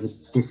denied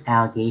with this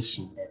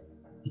allegation that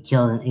he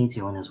killed an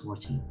 8-year-old when he was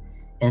 14.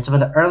 And some of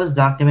the earliest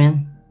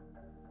documents,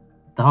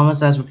 the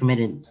homicides were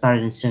committed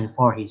started in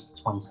 '74. He's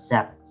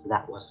 27, so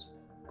that was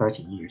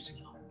 13 years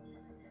ago.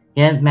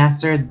 He had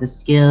mastered the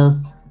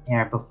skills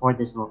before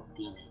this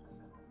DNA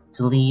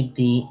to leave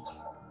the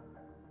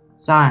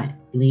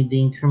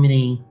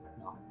incriminating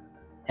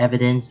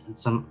evidence in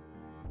some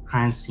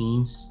crime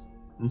scenes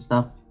and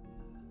stuff.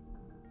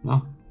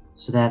 No,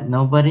 so that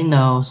nobody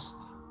knows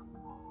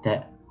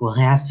that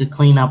he has to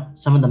clean up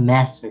some of the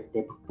mess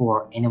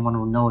before anyone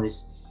will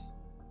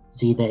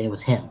see that it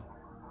was him.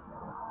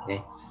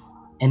 Okay,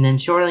 and then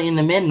shortly in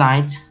the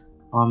midnight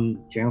on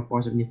January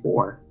 4,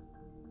 '74,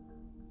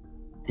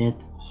 that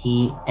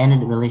he ended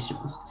the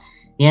relationship.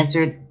 He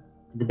entered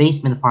the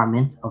basement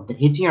apartment of the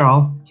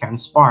 18-year-old Karen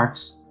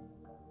Sparks,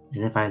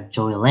 identified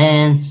Joey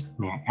Lenz,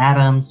 Mary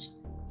Adams,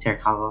 Terry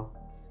Caldwell.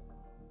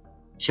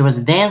 She was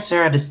a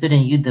dancer at a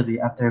student at UW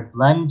after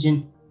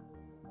bludgeoning.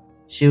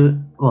 She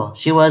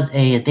was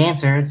a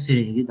dancer at a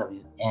student at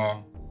UW,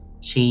 and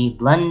he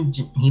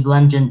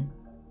bludgeoned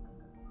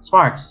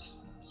Sparks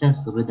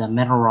senseless with a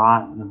metal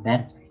rod in the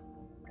bed.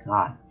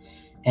 God,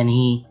 and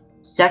he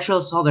sexually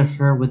assaulted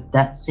her with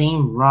that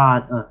same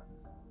rod.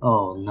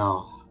 Oh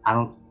no, I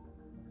don't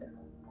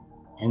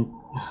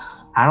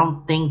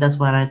think that's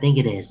what I think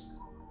it is.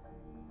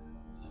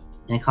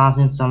 And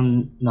causing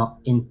some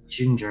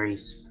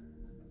injuries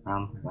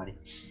around her body.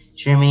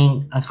 She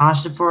remained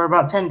unconscious for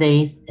about 10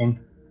 days, and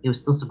he was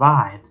still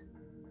survived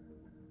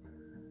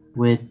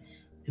with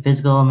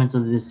physical and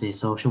mental disability,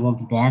 so she won't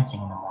be dancing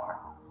anymore.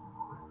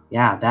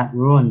 Yeah, that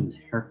ruined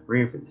her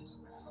career for this.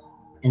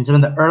 In some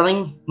of the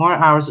early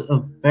morning hours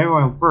of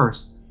February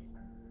 1st,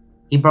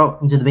 he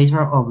broke into the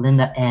basement of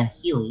Linda Ann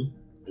Healy.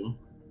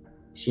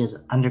 She is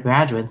an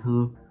undergraduate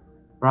who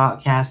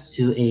broadcasts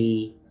to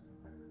a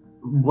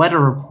weather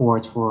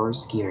report for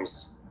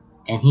skiers,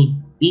 and he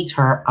beat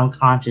her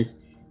unconscious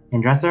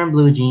and dressed her in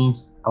blue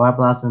jeans, a white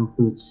blouse, and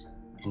boots,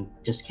 and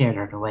just carried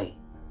her away.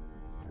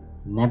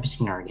 Never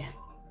seen her again.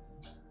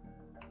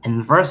 In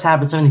the first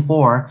half of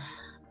 '74,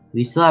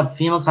 we still have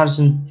female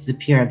cottagers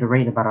disappear at the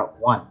rate of about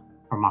 1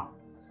 per month.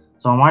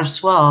 So on March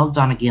 12,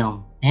 Donna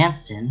Gill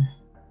Manson,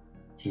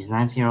 she's a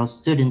 19-year-old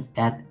student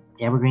at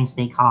Evergreen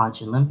State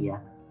College in Olympia,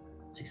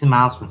 60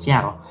 miles from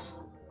Seattle,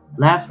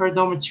 left her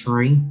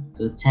dormitory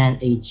to attend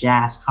a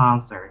jazz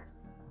concert,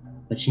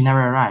 but she never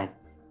arrived.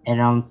 And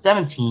on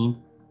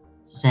 17,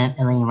 St.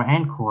 Elaine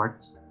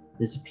Rancourt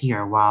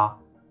disappeared while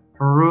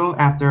her room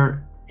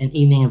after an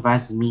evening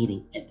advice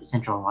meeting at the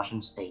Central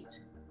Washington State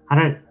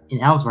 100 in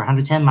Ellsworth,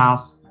 110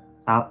 miles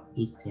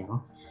southeast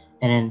Seattle,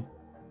 and then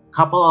a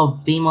couple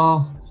of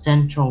female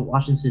Central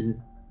Washington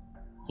students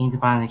came to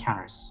find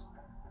encounters.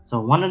 So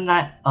one of the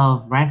night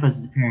of Ranco's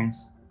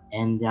disappearance,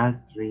 and the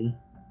other three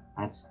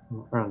nights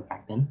early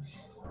back then,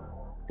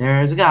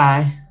 there's a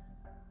guy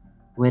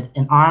with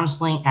an arm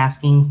sling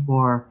asking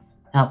for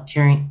help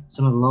carrying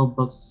some of the low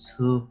books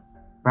to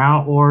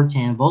brown or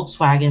tan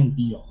Volkswagen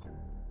Beetle.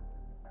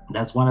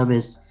 That's one of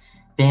his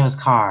famous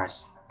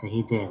cars that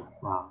he did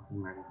while he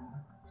murdered him.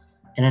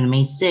 And on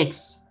May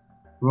 6th,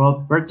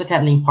 Roberta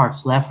Kathleen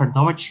Parks left her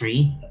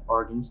dormitory at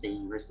Oregon State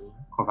University,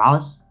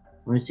 Corvallis,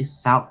 46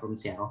 south from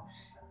Seattle,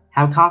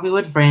 have coffee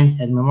with friends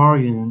at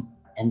Memorial Union,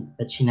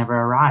 but she never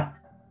arrived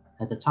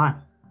at the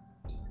time.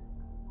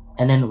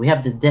 And then we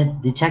have the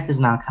detectives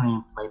now coming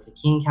in play for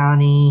King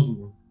County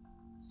and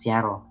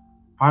Seattle.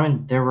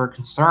 Department, they were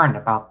concerned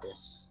about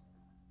this.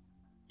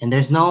 And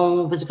there's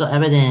no physical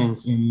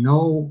evidence, and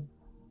no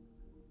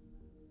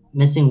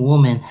missing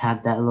woman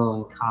had that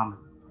little in common.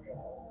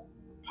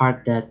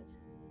 Part that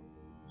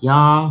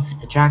young,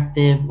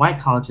 attractive, white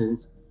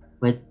colleges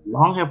with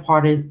long hair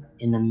parted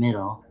in the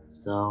middle.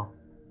 So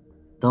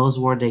those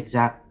were the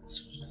exact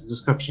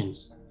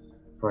descriptions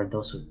for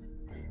those who.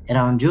 And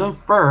on June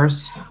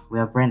 1st, we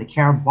have Brenda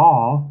Kara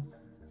Ball.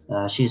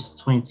 She's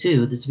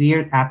 22.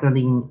 Disappeared after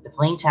leaving the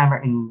Flame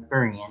Tavern in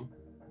Burien,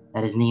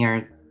 that is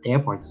near the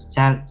airport,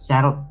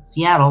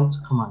 Seattle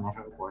Tacoma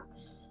Metro Airport.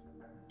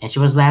 And she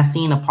was last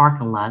seen in a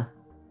parking lot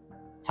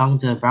talking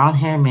to a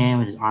brown-haired man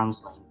with his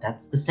arms linked.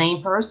 That's the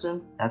same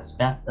person. That's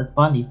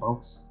Bundy,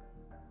 folks.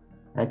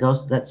 That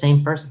goes to that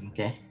same person,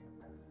 okay?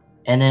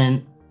 And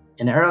then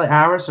in the early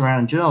hours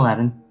around June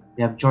 11th,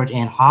 we have George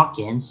Ann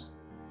Hawkins.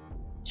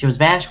 She was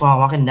vanished while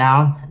walking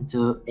down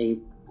into a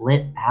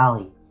lit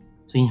alley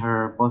between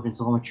her boyfriend's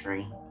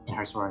dormitory and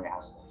her sorority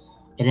house.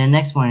 And then the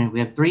next morning, we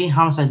have 3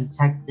 homicide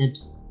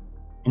detectives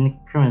and the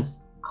criminals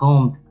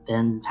combed the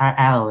entire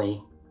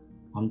alleyway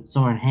on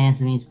somewhere hands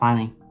and knees,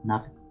 finding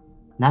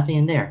nothing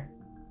in there.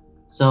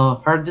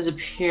 So her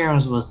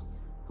disappearance was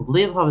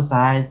completely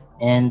publicized,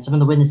 and some of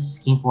the witnesses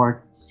came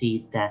forward to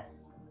see that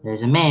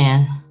there's a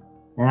man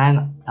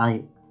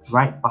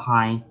right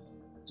behind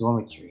the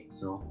dormitory.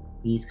 So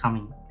he's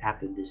coming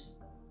after this.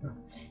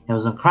 It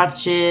was on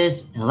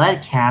crutches and a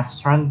lead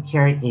cast, trying to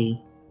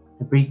carry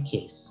a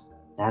briefcase.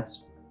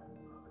 That's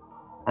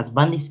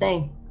Bundy's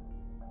thing.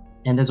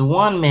 And there's a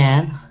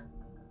woman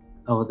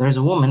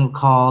who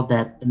called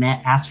that the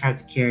man asked her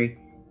to carry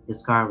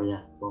his car with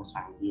a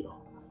Volkswagen Beetle.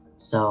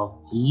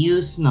 So he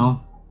used,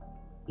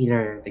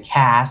 either the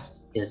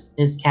cast, because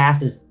his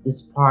cast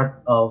is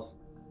part of,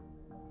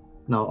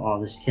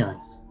 all these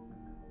killings,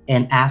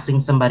 and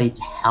asking somebody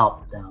to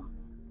help them,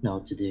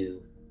 to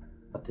do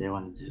what they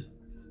want to do.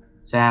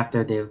 So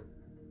after they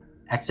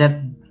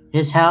accept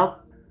his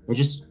help, they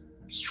just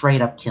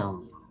straight up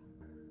killing you.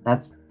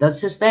 That's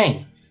his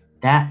thing.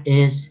 That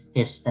is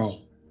his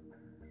thing.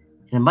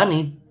 And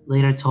Bundy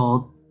later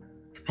told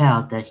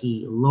Capel that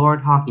he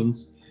lured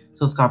Hawkins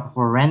to his car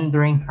before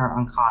rendering her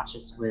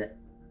unconscious with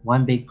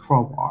one big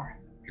crowbar,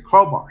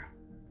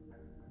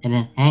 and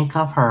then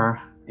handcuffed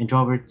her and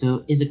drove her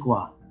to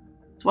Issaquah,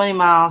 20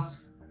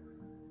 miles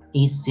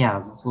east of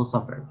Seattle, this little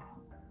suburb,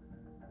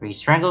 where he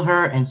strangled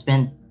her and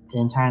spent the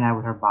entire night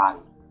with her body.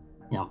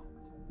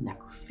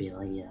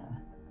 Necrophilia.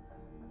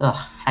 Ugh,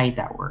 I hate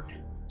that word.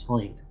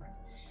 Totally hate that word.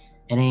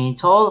 And then he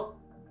told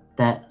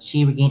that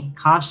she regained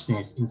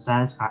consciousness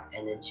inside his car,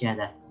 and then she had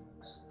a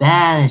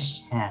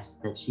Spanish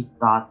test that she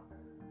thought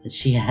that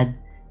she had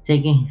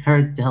taken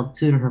her to help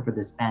tutor her for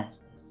the Spanish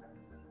test.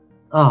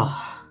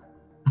 Oh,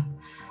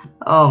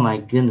 oh my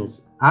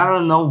goodness. I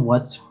don't know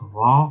what's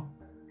wrong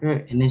with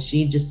her. And then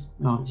she just,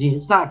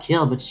 it's not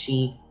killed, but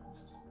she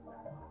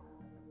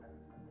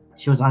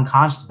was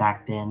unconscious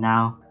back then.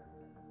 Now,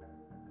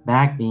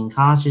 back being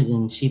conscious,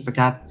 and she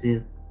forgot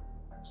to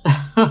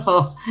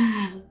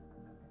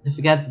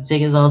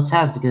take a little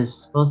test because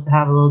it's supposed to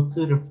have a little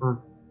tutor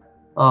for.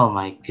 Oh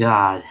my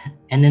god.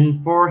 And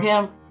then for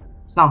him,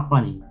 it's not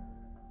funny.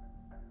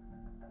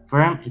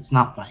 For him, it's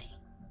not funny.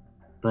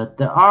 But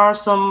there are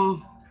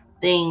some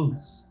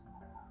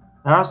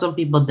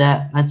people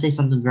that might say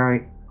something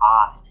very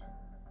odd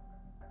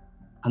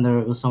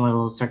under some of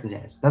those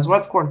circumstances. That's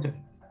what's according to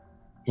him.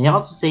 And he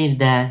also stated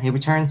that he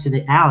returned to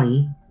the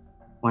alley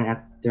when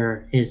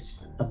after his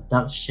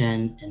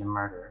abduction and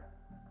murder.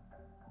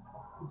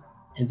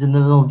 It's in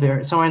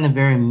the somewhere in the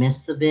very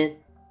midst of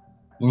it,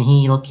 and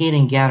he located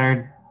and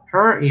gathered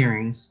her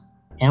earrings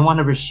and one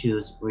of her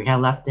shoes, where he had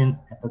left them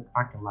at the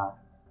parking lot,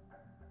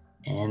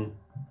 and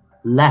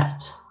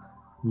left,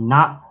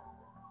 not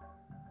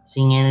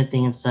seeing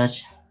anything and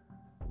such.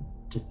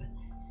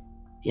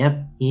 He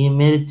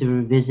admitted to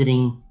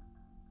revisiting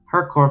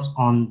her corpse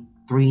on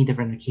 3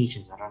 different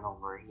occasions. I don't know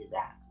where he is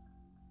at.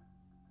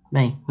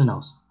 Who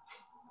knows?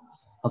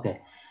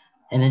 Okay.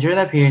 And then during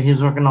that period, he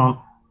was working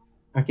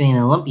in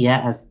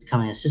Olympia as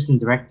becoming assistant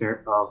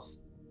director of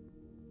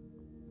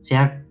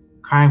Seattle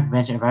Crime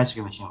Prevention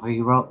Advisory Commission, where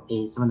he wrote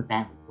some of the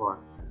pamphlets for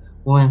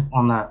women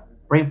on the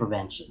rape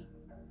prevention.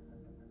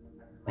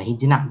 but he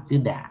did not do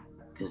that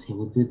because he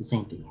would do the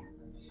same thing.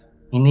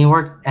 And he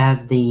worked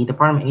as the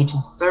Department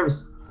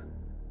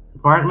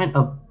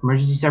of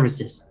Emergency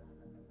Services,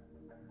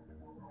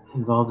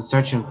 involved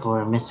searching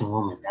for a missing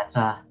woman. That's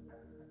a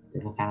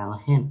different kind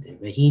of hint there,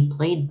 but he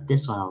played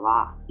this one a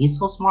lot. He's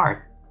so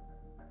smart.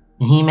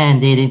 And he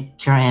mandated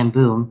Carrie Ann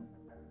Boone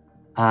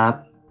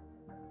uh,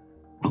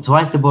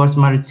 twice divorced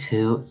mother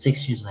to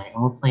 6 years later,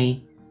 and will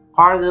play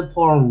part of the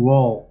important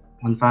role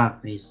on Final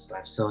Face's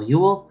life. So you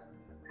will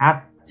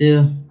have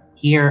to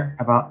hear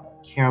about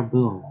Carol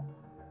Boone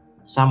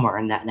somewhere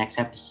in that next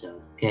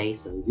episode. Okay,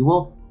 so you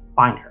will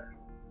find her.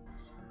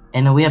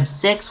 And then we have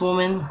 6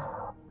 women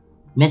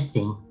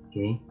missing.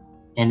 Okay,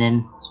 and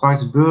then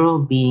Sparks Brutal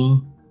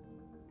being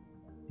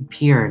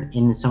appeared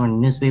in some of the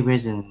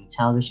newspapers and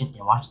television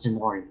in Washington,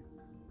 Oregon.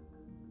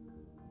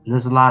 And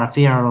there's a lot of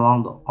fear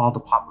along all the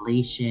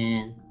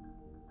population.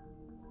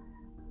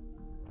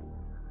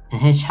 And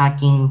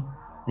hitchhiking,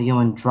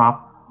 when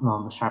dropped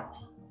on the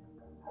sharply.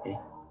 Okay.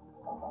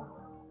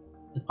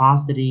 The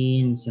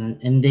paucity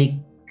and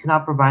they could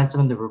not provide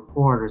some of the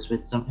reporters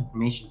with some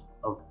information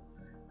of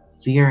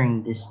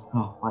fearing this,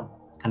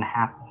 what's gonna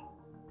happen.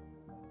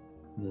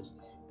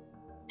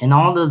 And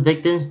all the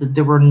victims that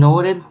they were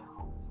noted,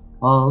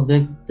 all the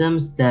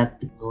victims that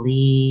the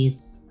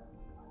police,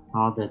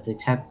 all the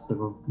detectives that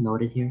were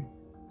noted here.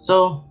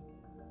 So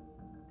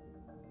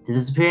the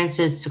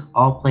disappearances took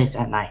all place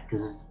at night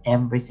because it's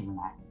every single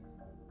night.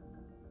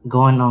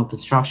 Going on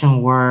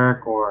construction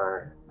work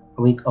or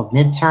a week of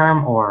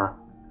midterm or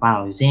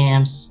final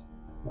exams,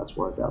 that's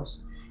where it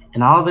goes.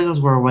 And all the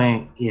victims were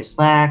wearing either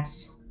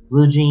slacks,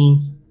 blue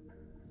jeans,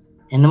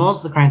 and the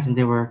most of the crimes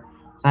they were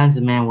signs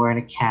of man wearing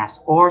a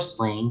cast or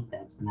sling,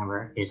 that's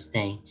never his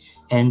thing,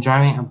 and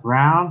driving a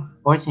brown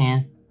or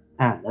tan,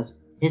 that's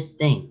his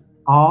thing.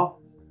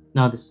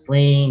 The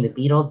sling, the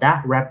beetle,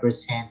 that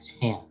represents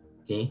him.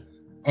 Okay,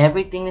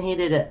 everything that he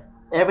did,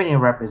 everything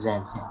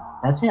represents him.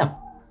 That's him.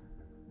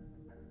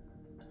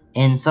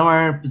 And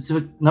somewhere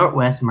Pacific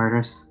Northwest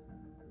murders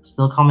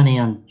still culminating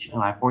on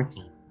July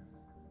 14th,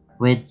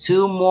 with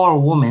 2 more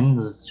women.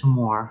 There's 2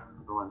 more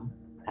women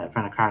at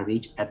front of Crowder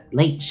Beach at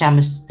Lake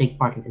Shamus State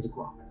Park in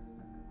Issaquah.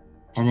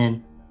 And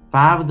then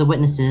 5 of the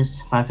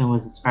witnesses, 5 of whom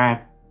was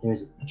described.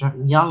 There's a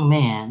young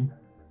man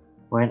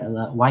wearing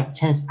a white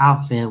tennis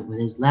outfit with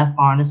his left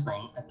arm in a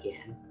sling,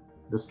 again,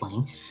 the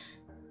sling,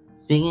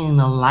 speaking in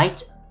a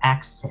light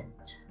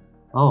accent.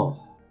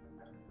 Oh,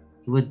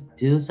 he would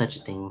do such a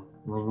thing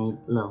when he made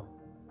little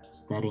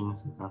studies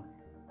and stuff.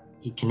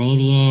 He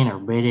Canadian or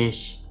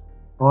British,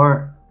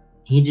 or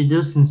he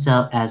introduced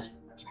himself as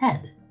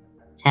Ted.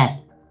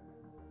 Ted.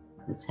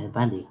 That's Ted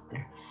Bundy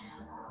there.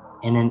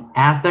 And then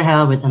asked their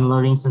help with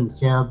unloading some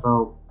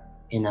sailboat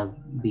in a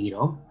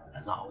Beetle,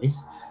 as always.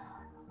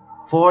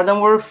 4 of them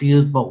were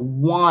refused, but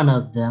 1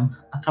 of them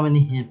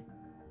accompanied him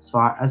as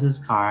far as his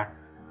car,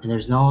 and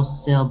there's no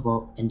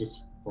sailboat and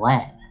just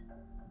fled.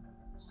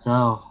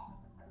 So,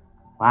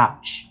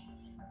 ouch.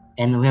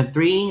 And we have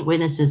 3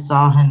 witnesses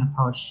saw him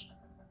approach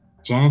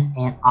Janice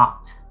Ann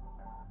Ott.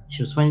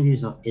 She was 20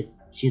 years old.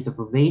 She's a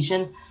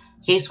probation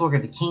caseworker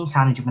at the King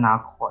County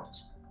Juvenile Court.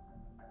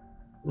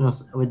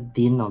 With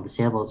the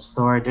sailboat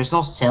story, there's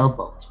no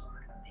sailboat.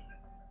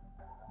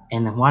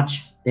 And then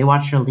they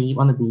watch her leave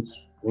on the beach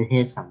with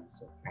his coming.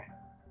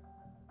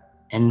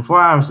 And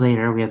 4 hours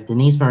later, we have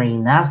Denise Marie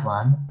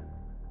Naslan.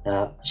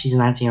 She's a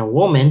 19-year-old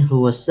woman who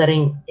was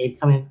studying a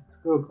becoming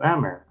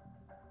programmer.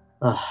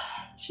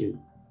 She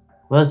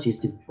was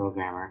used to be a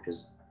programmer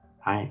because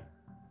I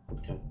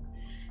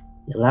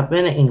left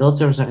and go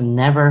to her and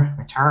never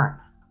returned.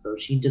 So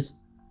she just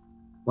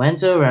went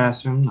to a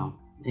restroom,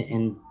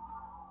 and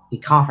he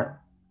caught her.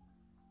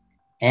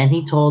 And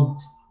he told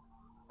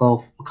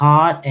both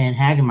Cod and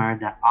Hagemeyer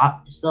that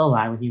Ott is still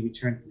alive when he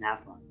returned to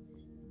Naslan.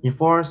 He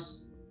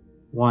forced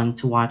one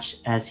to watch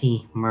as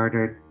he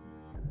murdered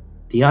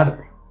the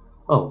other.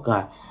 Oh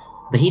God.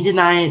 But he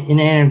denied in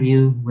an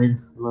interview with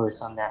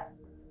Lewis on that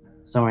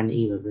somewhere in the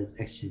eve of his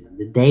execution,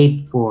 the day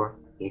before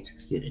he gets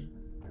executed.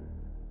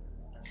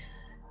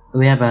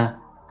 We have a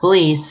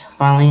police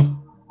finally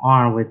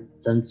armed with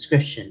some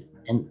description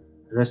and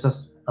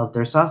of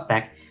their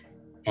suspect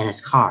and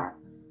his car.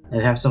 And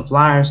we have some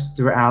flyers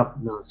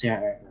throughout the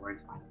Sierra area.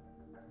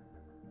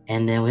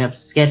 And then we have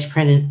sketch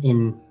printed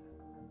in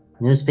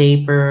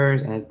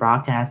newspapers and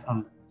broadcast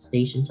on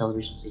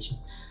television stations.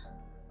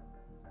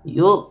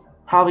 You'll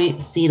probably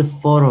see the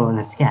photo in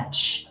the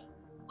sketch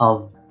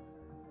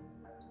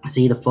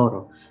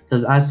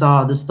because I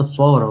saw this is the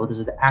photo. This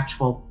is the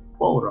actual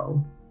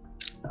photo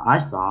that I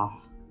saw.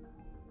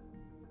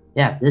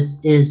 Yeah, this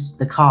is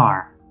the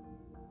car,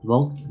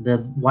 the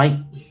white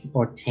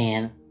or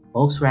tan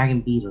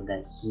Volkswagen Beetle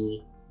that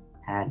he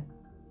had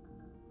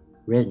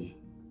ridden.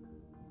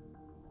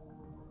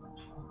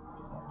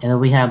 And then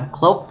we have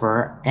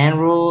Cloper,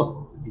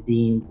 Enroll,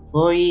 the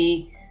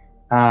employee,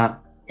 and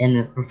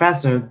the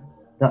professor.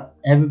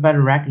 Everybody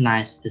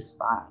recognized this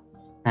file.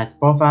 Has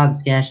profiled,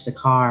 sketched the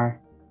car,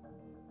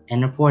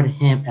 and reported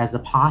him as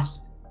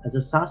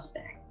a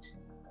suspect.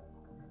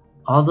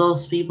 All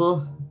those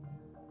people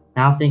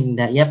now thinking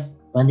that, yep,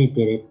 Bundy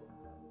did it.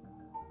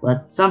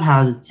 But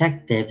somehow the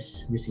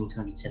detectives receiving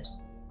 200 tips.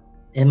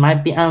 It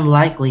might be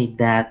unlikely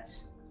that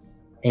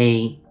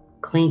a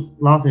clean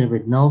lawsuit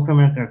with no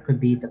criminal record could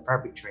be the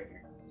perpetrator.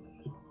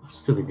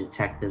 Stupid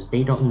detectives,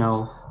 they don't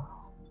know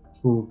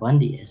who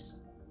Bundy is.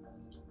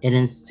 And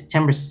in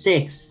September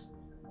 6th,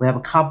 we have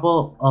a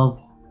couple of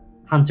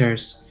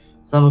hunters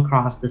stumble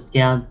across the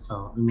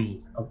skeletal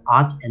remains of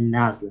Ott and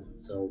Nazlin.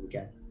 So we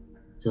got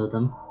two of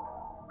them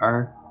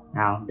are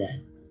now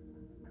dead.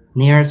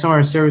 Near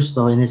Summer Service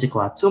Road in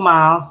Issaquah, 2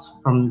 miles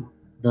from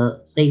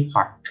the state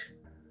park.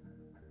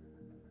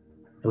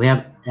 We have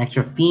an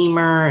extra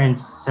femur and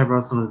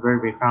several some of the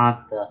vertebrae found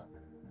at the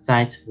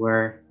site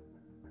were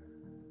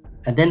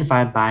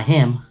identified by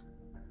him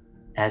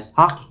as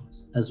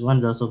Hawkins, as one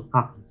of those of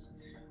Hawkins.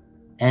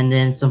 And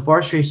then some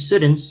forestry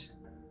students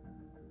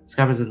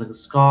discovers that the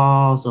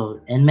skulls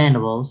and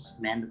mandibles.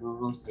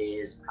 Mandibles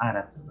is I don't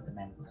have to look at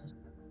mandibles.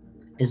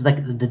 It's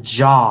like the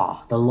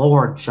jaw, the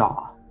lower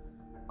jaw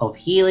of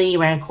Healy,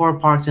 Rancor,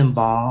 Parks, and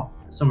Ball,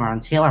 somewhere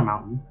on Taylor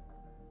Mountain,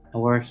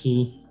 where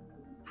he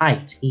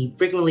hiked. He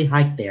frequently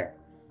hiked there,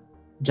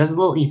 just a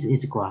little east of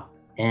Issaquah,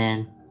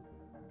 and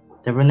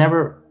there were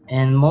never.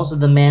 And most of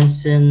the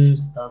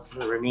Manson's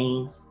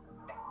remains,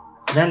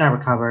 they're not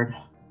recovered,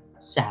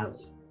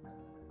 sadly.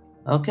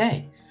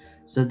 Okay,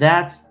 so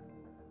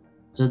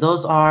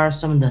those are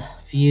some of the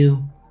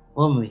few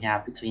women we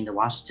have between the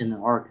Washington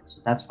and Oregon.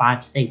 So that's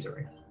 5 states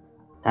already.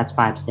 That's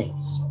 5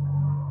 states.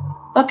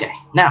 Okay,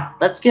 now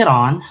let's get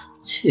on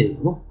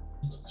to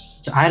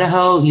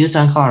Idaho,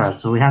 Utah, and Colorado.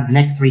 So we have the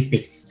next 3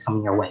 states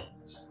coming your way.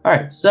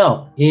 Alright,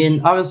 so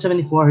in August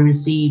 74, he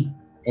received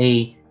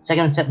a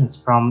second sentence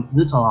from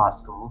Utah Law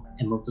School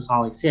and moved to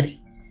Salt Lake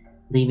City,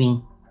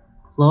 leaving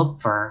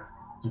Clover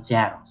in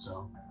Seattle.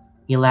 So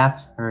he left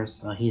her,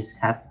 so he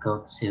had to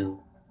go to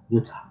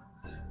Utah.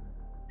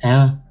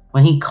 And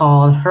when he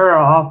called her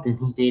often,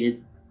 he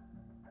dated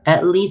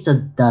at least a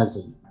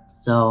dozen.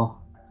 So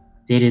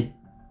dated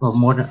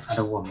more than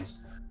other women.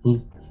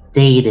 He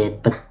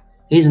dated, but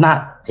he's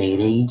not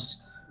dated. He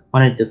just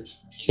wanted to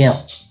kill.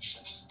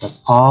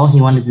 That's all he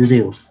wanted to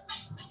do.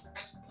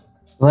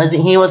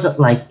 He wasn't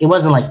like it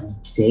wasn't like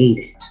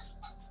dated.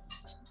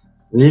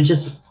 He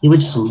would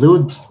just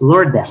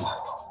lure them.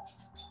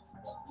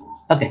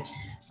 Okay,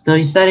 so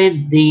he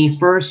studied the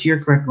first year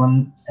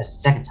curriculum a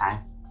second time,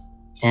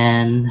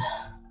 and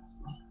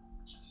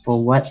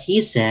for what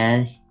he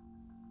said,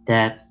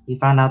 that he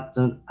found out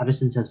some other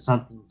students have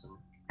something, some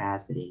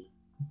capacity,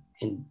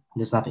 and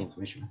there's nothing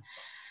information.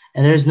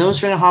 And there's no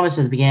string of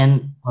homicides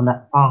began on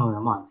that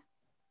following month,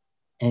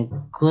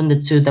 including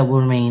the two that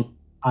will remain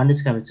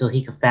undiscovered until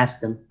he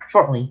confessed them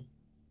shortly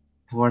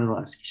before the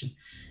execution.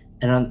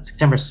 And on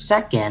September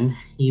 2nd,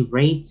 he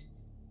raped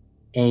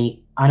and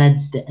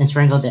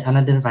strangled the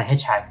unidentified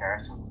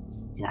hitchhiker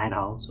in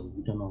Idaho, so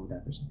we don't know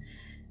that person.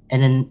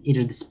 And then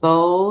either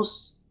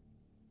dispose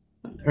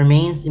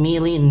remains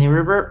immediately in the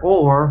river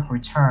or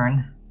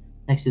return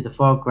next to the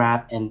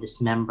photograph and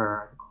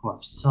dismember the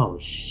corpse. So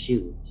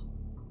shoot.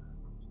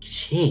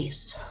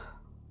 Jeez.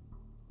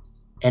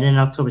 And then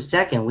October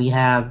 2nd, we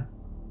have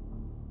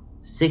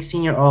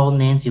 16-year-old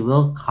Nancy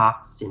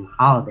Wilcox in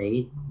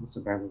Holiday, the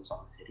suburb of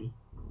Salt Lake City.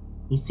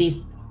 He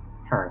seized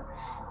her,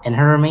 and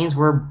her remains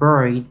were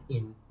buried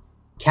in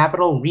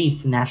Capitol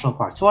Reef National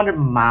Park, 200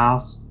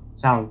 miles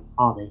south of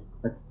Holiday,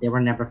 but they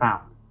were never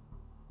found.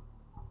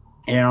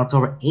 And on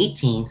October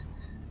 18th,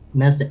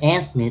 Minister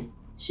Ann Smith,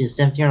 she's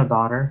a 17-year-old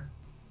daughter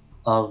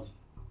of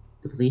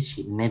the police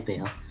chief in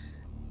Midvale.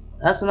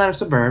 That's another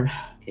suburb,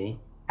 okay,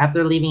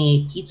 after leaving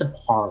a pizza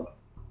parlor.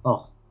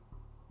 Oh.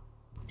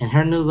 And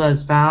her nude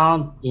was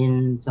found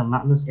in some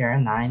mountainous area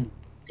 9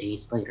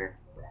 days later.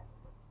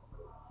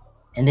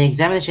 And the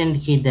examination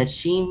indicated that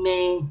she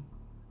may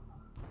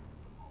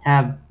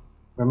have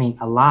remained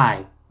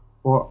alive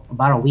for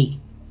about a week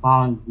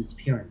following the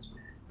disappearance.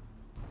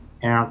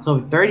 And on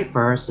October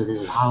 31st, so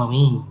this is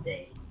Halloween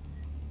Day,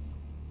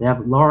 we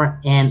have Laura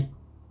Ann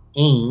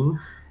Aim,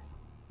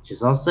 which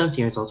is also 17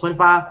 years old,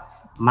 25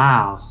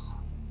 miles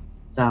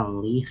south of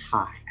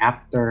Lehigh,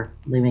 after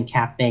leaving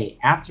cafe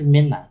after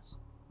midnight.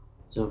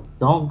 So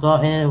don't go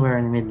anywhere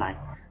in midnight,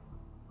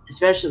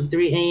 especially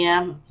 3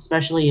 a.m.,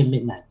 especially at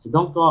midnight. So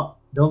don't go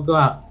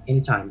out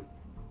anytime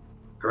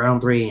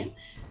around 3 a.m.,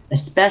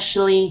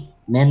 especially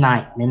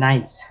midnight.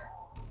 Midnight's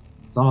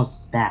it's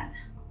almost as bad.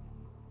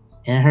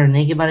 And her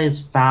naked body is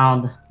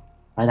found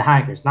by the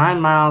hikers 9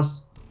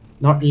 miles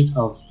northeast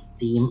of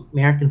the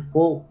American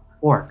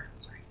Fork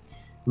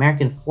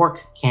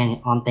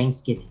Canyon on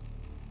Thanksgiving.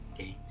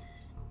 Okay,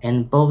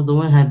 and both the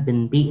women have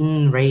been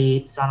beaten,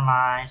 raped,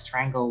 sodomized,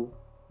 strangled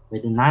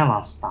with a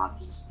nylon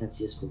stocking that's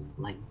used for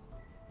leggings.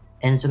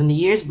 And 70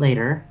 years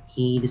later,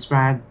 he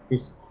described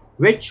this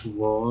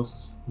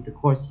rituals with the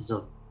courses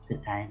of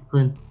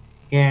including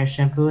hair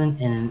shampooing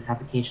and an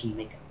application of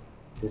makeup.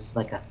 This is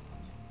like a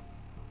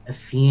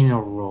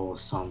funeral or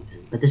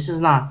something, but this is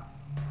not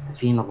a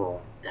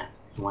funeral that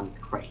he wanted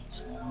to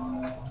create.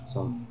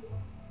 So,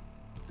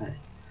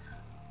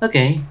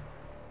 okay.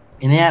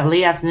 In the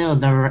late afternoon of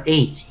November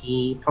 8th,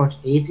 he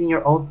approached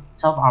 18-year-old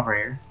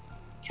teleoperator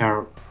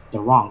Carol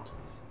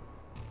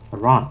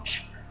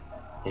Ranch,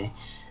 okay,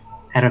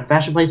 at a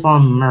fashion place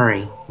called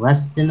Murray,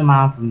 less than a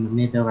mile from the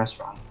Midville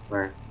restaurant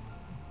where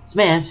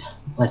Smith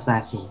was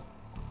last seen.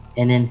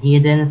 And then he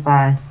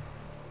identified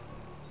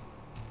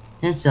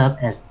himself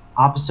as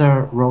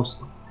Officer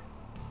Rosler,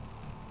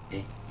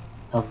 okay,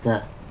 of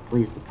the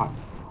police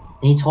department.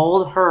 And he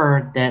told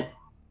her that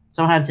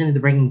someone had intended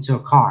to break into a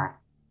car,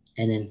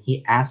 and then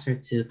he asked her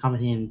to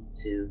accompany him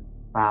to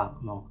file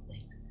no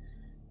complaint.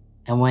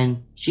 And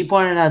when she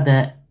pointed out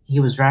that he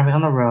was driving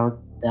on a road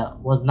that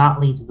was not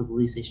leading to the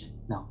police station,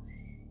 no,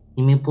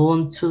 he may pull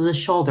him to the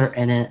shoulder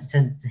and then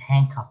attempted to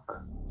handcuff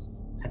her.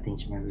 I think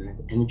she remembered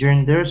it. And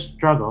during their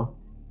struggle,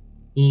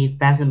 he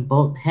fastened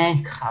both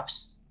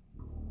handcuffs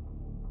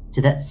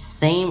to that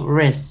same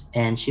wrist,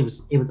 and she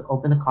was able to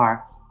open the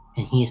car,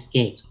 and he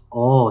escaped.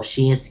 Oh,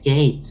 she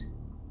escaped.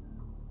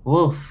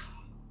 Woof.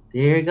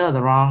 There you go,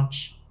 the wrong.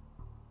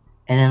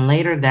 And then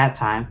later that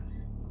time,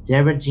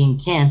 Deborah Jean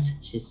Kent,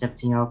 she's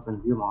 17-year-old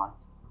from Beaumont,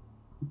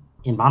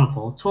 in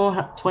Bountiful,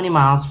 20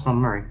 miles from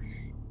Murray.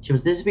 She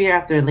was disappeared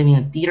after leaving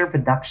a theater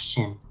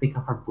production to pick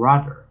up her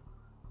brother.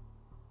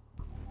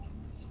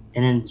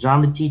 And then the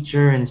drama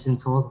teacher and the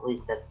student told the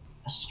police that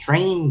a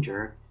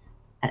stranger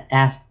had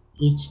asked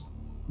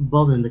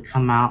both of them to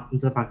come out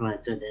into the parking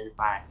lot to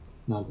identify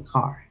the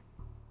car.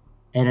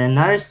 And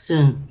another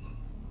student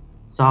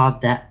saw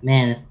that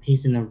man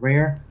pacing the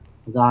rear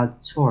of the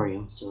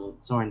auditorium, so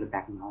somewhere in the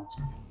back of the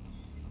auditorium,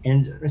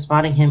 and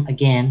spotting him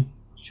again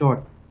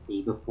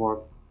shortly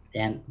before the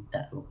end of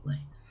that little play.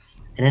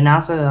 And then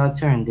outside the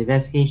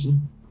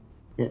auditorium,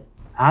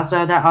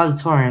 outside that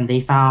auditorium,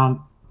 they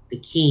found the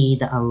key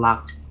that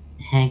unlocked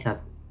the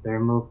handcuffs that were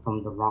removed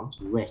from the wrong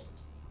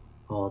wrist.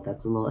 Oh,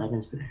 that's a little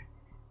evidence for there.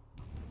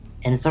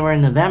 And somewhere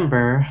in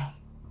November,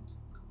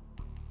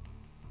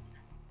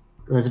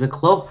 Elizabeth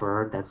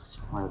Clover, that's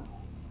one of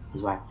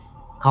his wife,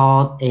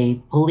 called a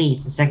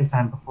police a second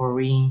time before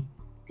reading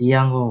the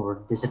young woman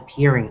were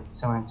disappearing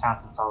somewhere in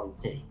Townsend, Salt Lake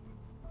City.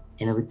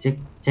 And a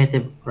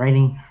detective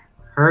writing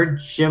Herb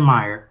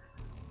Schemeyer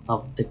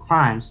of the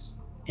crimes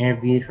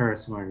interviewed her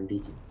somewhere in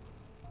detail.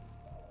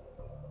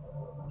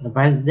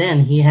 By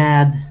then, he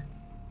had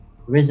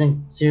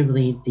risen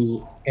considerably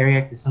the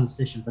area of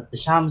suspicion, but the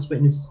shaman's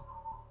witness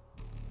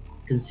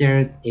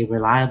considered a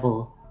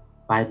reliable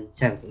by the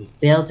detectives and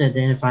failed to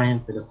identify him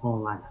for the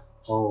phone lineup.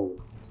 Oh,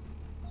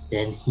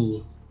 then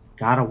he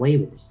got away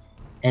with it.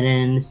 And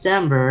in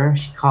December,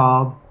 she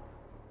called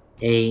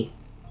a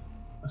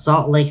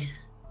Salt Lake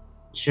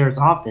Sheriff's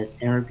office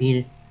and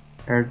repeated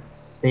her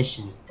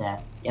suspicions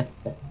that, yep,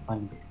 that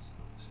Bundy did.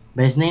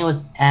 But his name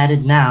was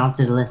added now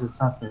to the list of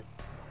suspects,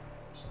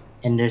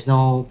 and there's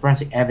no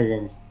forensic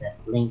evidence that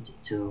linked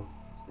it to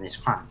his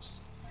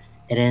crimes.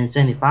 And in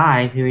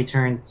 1975, he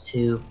returned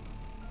to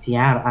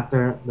Seattle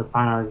after the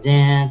final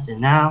exams, and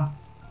now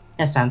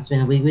he has time to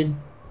spend a week with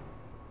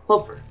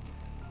Clover.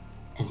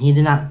 And he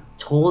did not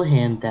told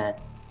him that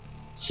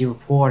she had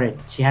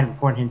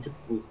reported him to the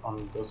police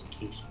on those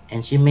occasions.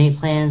 And she made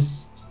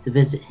plans to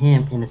visit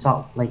him in the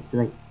Salt Lake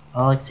City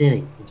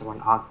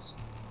in August.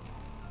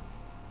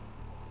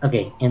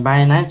 Okay, and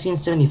by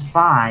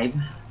 1975,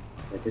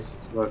 but this is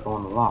where we're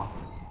going along,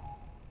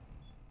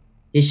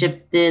 he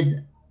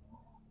shifted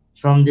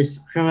from this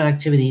criminal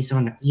activity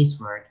somewhere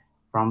eastward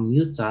from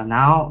Utah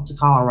now to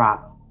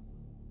Colorado.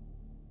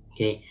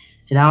 Okay,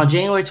 and now on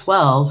January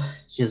 12th,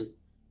 she was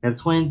a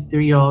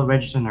 23-year-old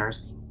registered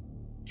nurse,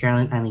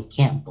 Carolyn Eileen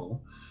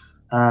Campbell,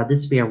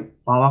 disappeared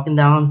while walking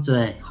down to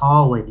a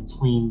hallway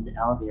between the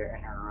elevator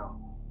and her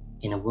room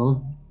in a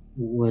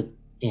Wildwood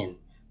Inn.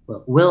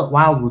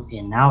 Wildwood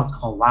Inn, now it's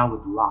called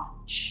Wildwood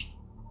Lodge,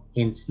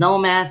 in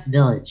Snowmass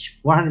Village,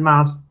 400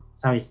 miles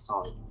southeast of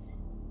Salt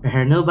Lake.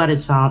 Her new body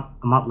is found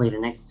a month later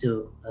next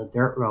to a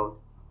dirt road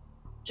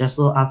just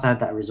a little outside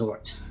that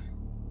resort.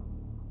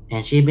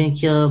 And she had been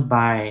killed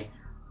by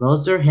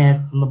blows to her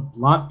head from a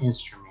blunt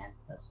instrument,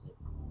 that's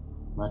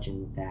a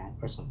legend that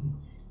or something,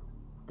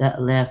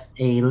 that left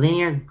a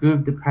linear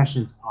groove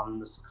depressions on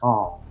the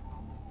skull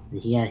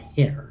that he had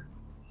hit her.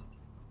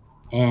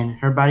 And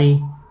her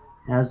body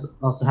has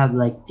also had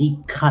like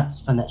deep cuts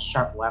from that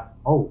sharp weapon.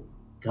 Oh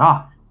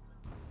god.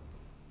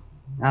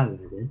 That was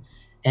good.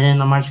 And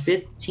then on March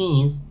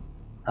 15th,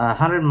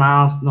 100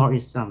 miles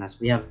northeast of us,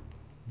 we have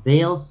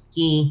Vail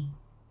ski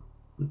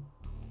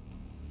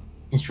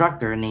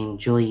instructor named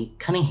Julie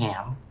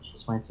Cunningham,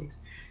 she's 26,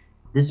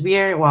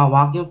 disappeared while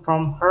walking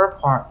from her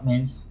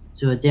apartment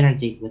to a dinner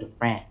date with a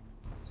friend.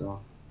 So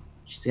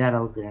she's got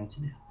a little dinner to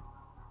do.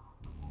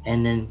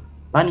 And then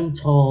Bundy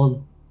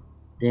told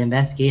the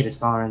investigator,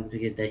 scholar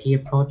investigator, that he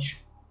approached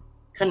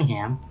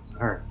Cunningham, so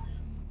her,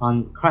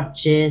 on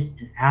crutches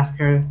and asked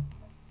her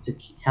to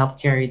help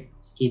carry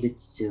ski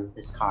boots to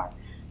his car.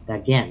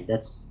 Again,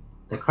 that's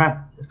the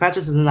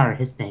crutches is not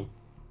his thing.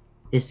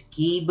 His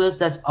ski boots,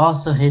 that's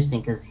also his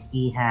thing because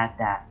he had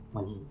that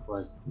when he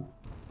was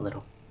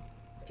little.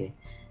 Okay,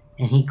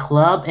 and he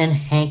clubbed and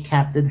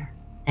handcuffed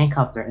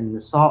her in the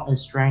assault and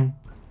strangled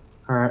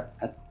her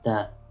at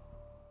the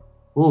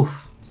Oof,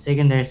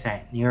 secondary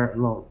site near a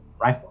little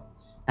rifle.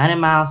 90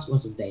 miles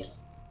was a veil.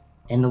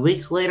 And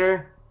weeks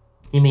later,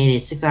 he made a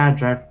 6 hour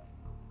drive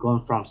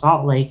going from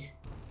Salt Lake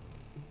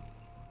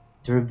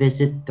to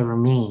revisit the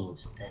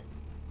remains that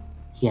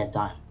he had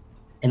done.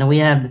 And then we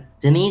have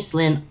Denise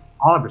Lynn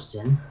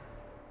Oliverson.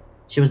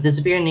 She was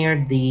disappeared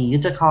near the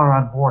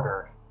Utah-Colorado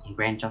border in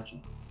Grand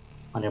Junction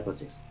on April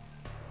 6th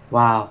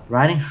while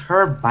riding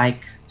her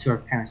bike to her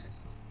parents' house.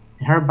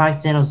 And her bike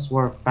sandals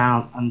were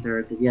found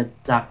under the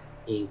viaduct,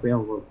 a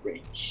railroad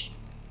bridge.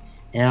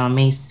 And on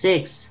May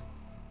 6th,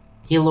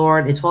 he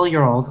lured a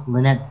 12-year-old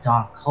Lynette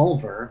Dawn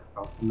Culver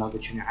from another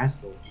junior high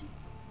school in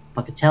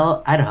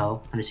Pocatello, Idaho,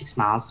 106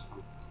 miles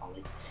from Salt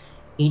Lake.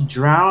 He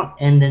drowned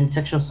and then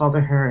sexually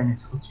assaulted her in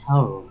his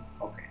hotel room.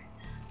 Okay.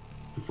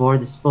 Before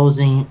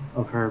disposing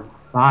of her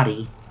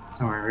body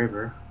somewhere in a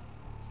river.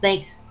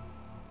 Snake.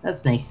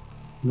 That's Snake.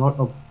 North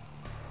of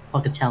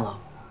Pocatello.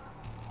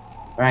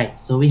 Right.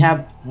 So we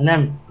have, and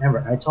then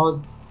remember, I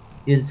told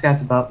you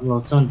discussed about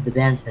some of the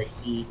events that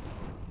he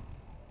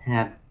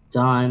had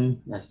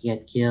done, that he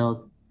had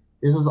killed.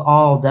 This was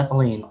all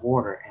definitely in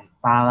order and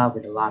filed out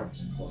with a lot of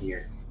people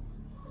here.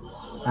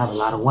 I have a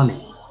lot of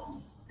women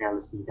that are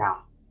listening down.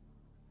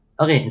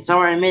 Okay, and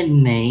somewhere in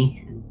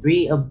mid-May,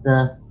 three of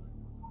the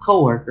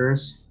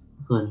co-workers,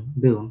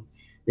 boom,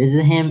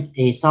 visited him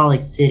in Salt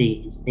Lake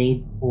City and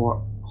stayed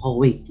for a whole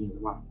week in the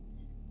room.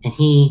 And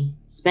he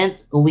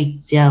spent a week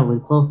in Seattle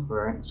with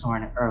Clover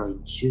somewhere in early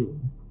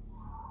June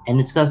and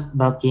discussed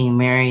about getting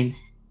married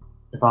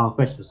the following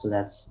Christmas, so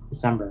that's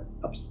December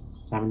of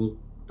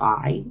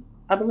 75,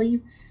 I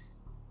believe.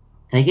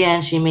 And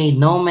again, she made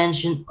no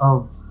mention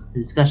of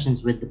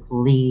discussions with the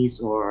police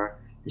or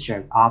the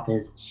sheriff's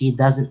office. She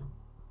doesn't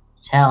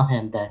tell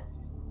him that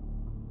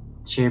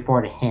she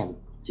reported him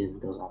to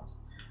those officers.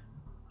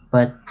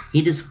 But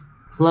he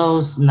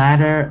disclosed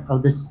neither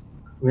of this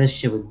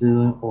relationship with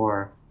Boone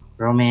or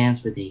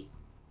romance with a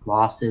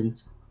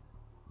lawsuit.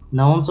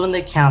 Known on the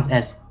account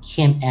as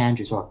Kim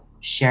Andrews or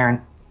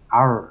Sharon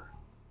Auer.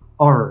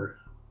 Or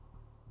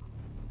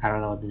I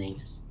don't know what the name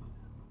is,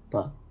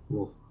 but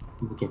we'll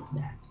get to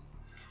that.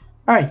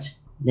 All right,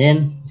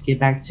 then let's get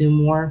back to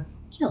more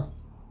kill.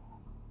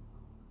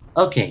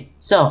 Okay,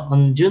 so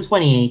on June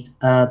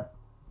 28th,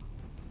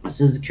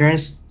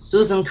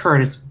 Susan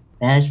Curtis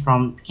vanished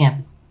from the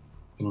campus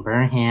in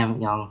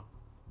Birmingham Young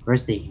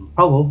University in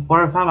Provo,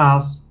 45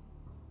 miles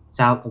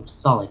south of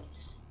Salt Lake.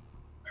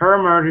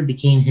 Her murder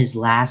became his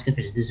last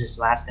confession. This is his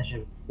last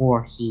confession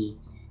before he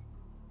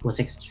was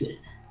executed.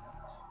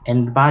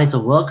 And the bodies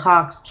of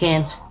Wilcox,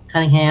 Kent,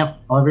 Cunningham,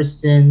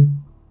 Oliverson,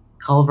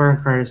 Culver,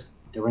 and Curtis,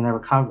 they were never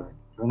recovered.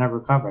 They were never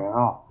recovered at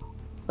all.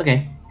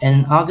 Okay,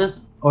 in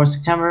August or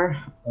September,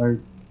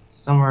 or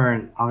somewhere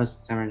in August,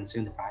 September in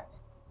 75,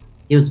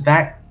 he was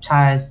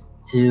baptized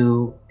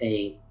to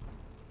a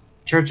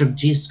Church of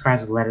Jesus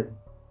Christ of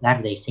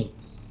Latter-day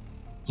Saints.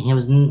 And he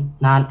was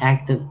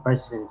non-active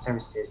participant in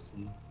services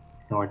in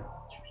North.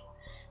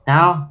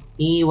 Now,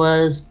 he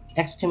was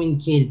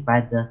excommunicated by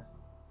the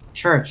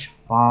church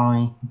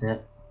following the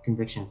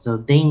conviction. So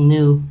they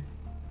knew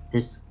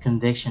this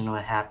conviction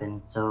would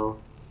happen. So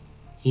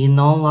he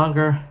no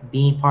longer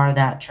be part of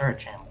that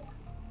church anymore.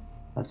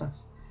 That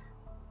sucks.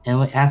 And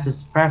when asked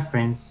his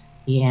preference,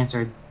 he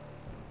answered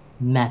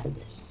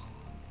Methodist.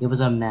 He was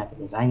a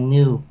Methodist. I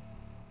knew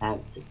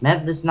Methodist.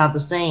 Methodist is not the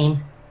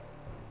same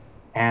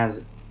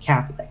as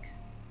Catholic.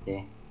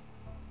 Okay.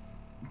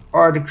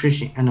 Or the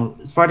Christian. I know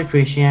it's part of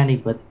Christianity,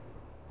 but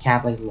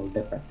Catholic is a little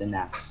different than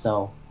that.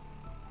 So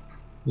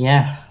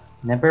yeah,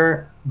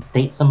 never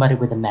date somebody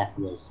with a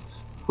Methodist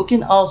who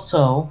can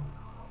also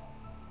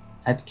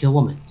have to kill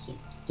women. So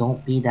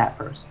don't be that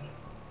person,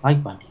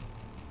 like Bundy.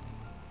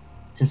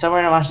 And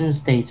somewhere in Washington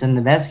State, some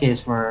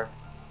investigators were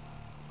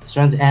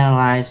trying to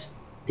analyze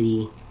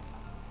the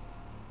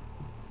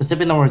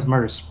Pacific Northwest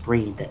murder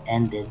spree that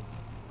ended,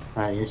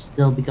 is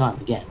still begun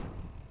again.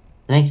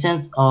 To make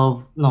sense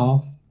of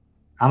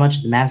how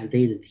much the massive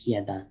data that he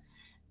had done,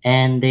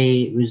 and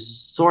they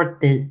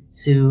resorted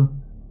to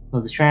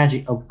the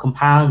strategy of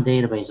compiling a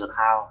database of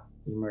how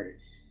he murdered.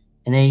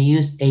 And they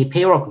used a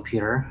payroll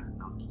computer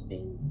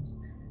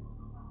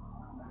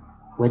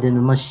within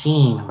the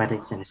machine by the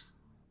extenders.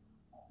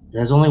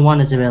 There's only one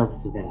that's available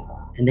to them.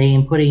 And they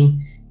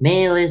inputting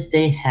mailing lists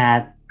they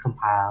had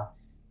compiled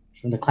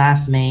from the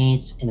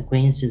classmates and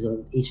acquaintances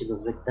of each of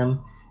those victims,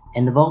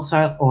 and the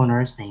Volkswagen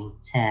owners named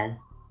Ted,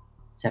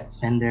 sex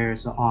offender,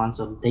 so on.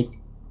 So they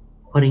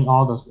putting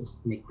all those lists,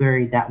 and they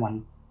queried that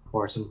one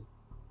for some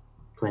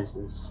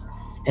coincidence.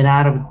 And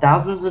out of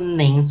thousands of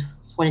names,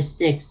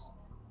 26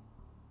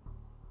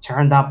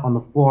 turned up on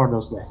the 4 of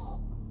those lists.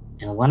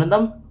 And one of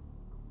them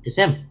is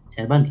him,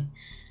 Ted Bundy.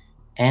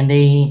 And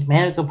they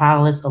managed to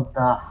compile a list of the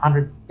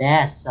 100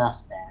 best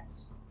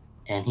suspects.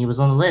 And he was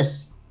on the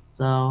list.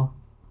 So,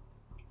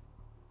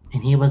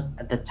 and he was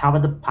at the top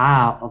of the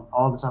pile of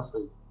all the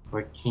suspects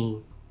where it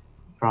came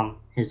from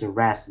his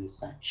arrest and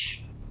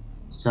such.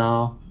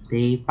 So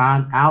they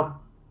found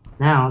out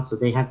now, so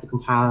they have to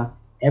compile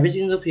every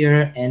single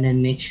computer and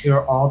then make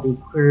sure all the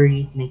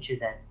queries, make sure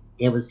that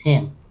it was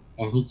him.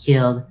 and he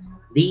killed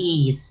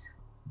these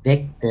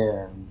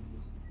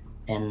victims.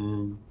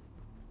 And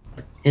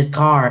his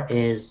car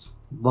is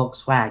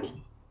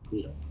Volkswagen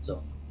Beetle.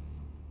 So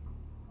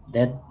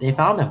that they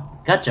found him.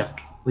 Gotcha.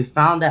 We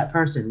found that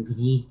person. And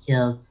he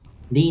killed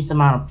these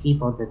amount of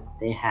people that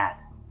they had.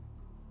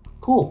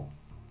 Cool.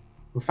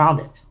 We found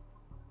it.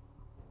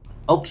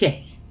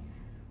 Okay.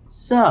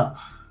 So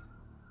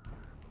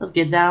let's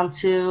get down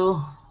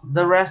to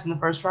the rest in the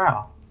first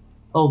trial.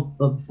 Oh,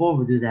 but before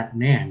we do that,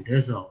 man,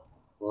 there's a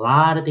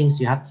lot of things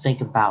you have to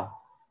think about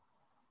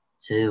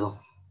to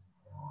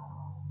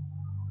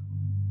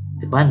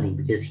Bundy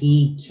because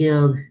he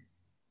killed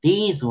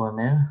these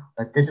women,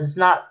 but these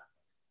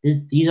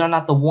are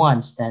not the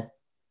ones that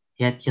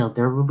he had killed.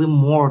 There will be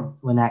more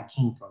when that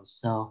came from.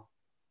 So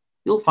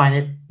you'll find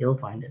it. You'll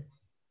find it.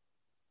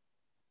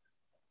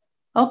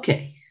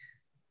 Okay,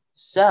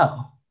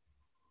 so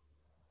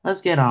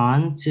let's get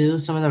on to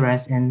some of the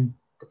rest in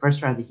the first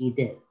trial that he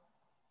did.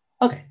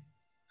 Okay,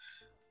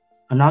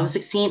 on August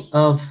 16th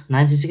of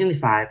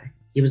 1965,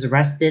 he was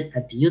arrested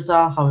at the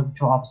Utah Highway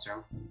Patrol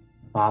officer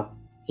Bob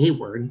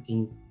Hayward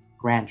in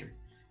Granger,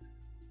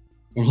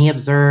 and he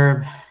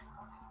observed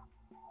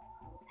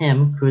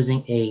him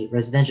cruising a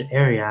residential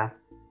area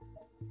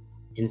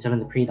in some of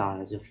the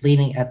pre-dawners and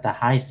fleeing at the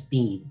high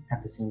speed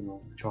at the scene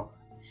of the patrol.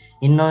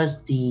 He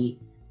noticed the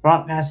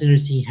front passenger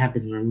seat had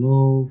been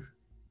removed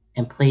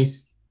and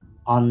placed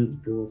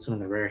on some of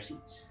the rear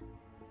seats,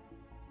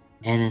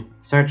 and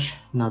searched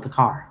the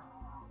car.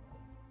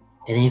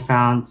 And he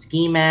found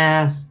ski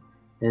masks.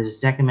 There's a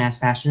second mask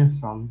fashioned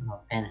from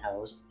a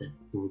pantyhose that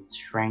would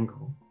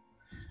strangle.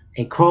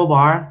 A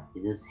crowbar,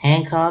 there's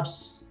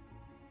handcuffs,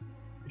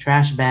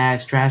 trash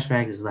bags. Trash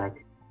bag is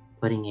like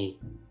putting a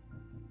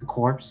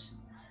corpse.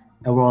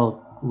 A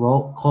rope,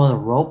 called a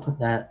rope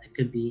that it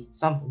could be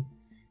something.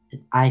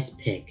 An ice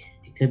pick.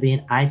 It could be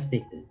an ice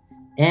pick.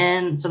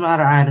 And some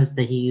other items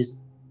that he used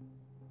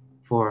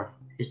for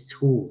his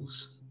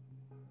tools.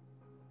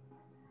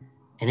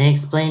 And he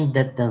explained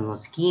that the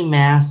ski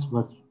mask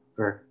was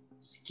for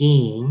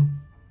skiing,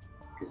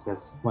 because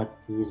that's what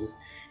he uses.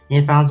 And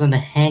he found some of the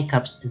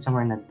handcuffs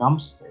somewhere in a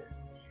dumpster.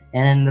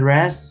 And then the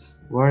rest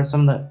were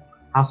some of the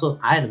household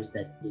items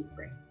that he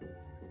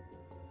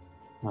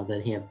brought,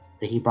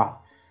 that he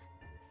brought.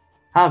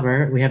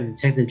 However, we have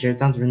Detective Jerry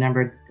Thompson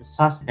remembered the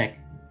suspect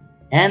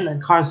and the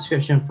car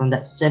description from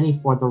that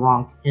 74 the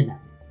wrong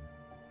kidnapping.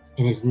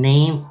 And his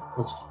name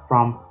was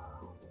from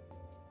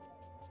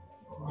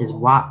his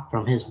wife.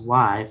 I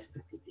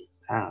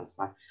don't know, it's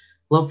fine.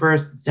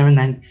 Wilfer's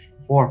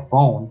 794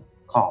 phone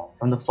call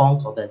from the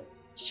phone call that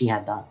she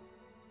had done.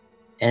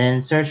 And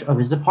in search of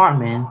his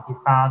apartment, he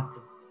found a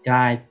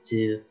guide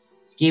to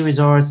ski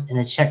resorts and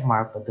a check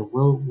mark for the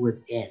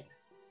Willwood Inn.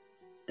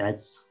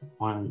 That's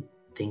one of the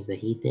things that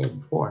he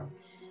did before.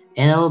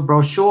 And a little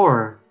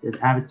brochure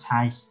that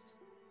advertised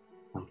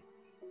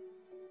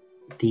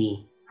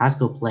the high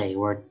school play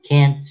where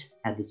Kent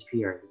had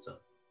disappeared. So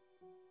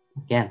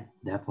again,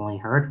 definitely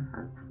heard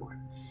her before.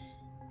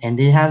 And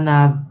they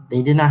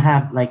did not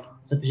have like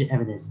sufficient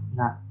evidence.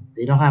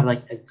 They don't have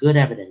like a good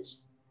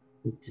evidence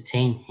to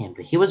detain him.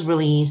 But he was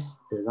released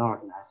to the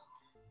organized.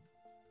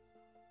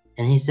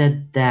 And he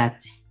said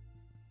that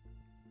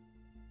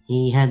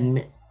he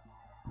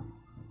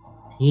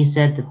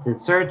said that the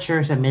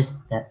searchers had missed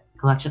that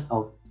collection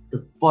of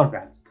the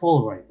photographs,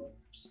 Polaroid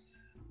photographs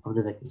of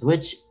the victims,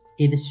 which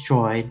he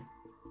destroyed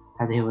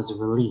after he was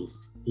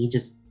released. He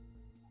just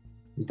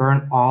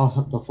burned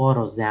all the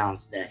photos down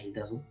so that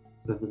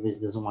the police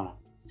doesn't want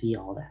to see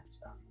all that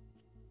stuff.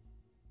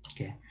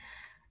 Okay.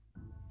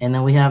 And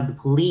then we have the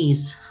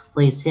police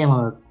place him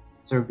on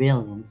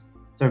surveillance,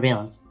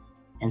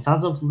 and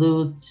Thompson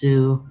flew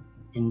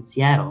in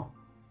Seattle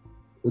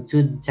with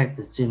two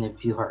detectives to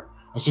interview her.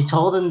 And she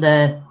told him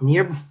that a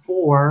year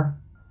before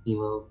he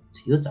moved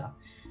to Utah,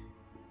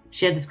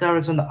 she had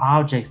discovered some of the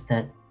objects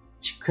that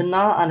she could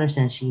not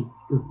understand she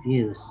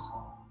refused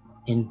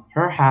in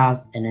her house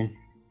and in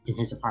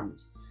his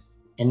apartment.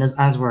 And those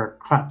items were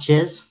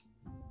crutches,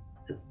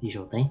 that's the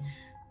usual thing,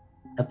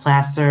 a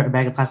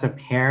bag of plaster of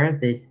pears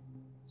they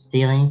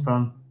stealing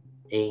from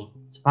a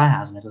metal supply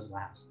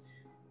house,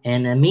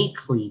 and a meat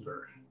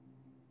cleaver.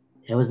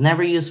 It was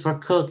never used for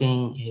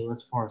cooking, it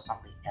was for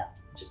something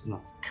else, just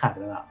cut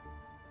it up.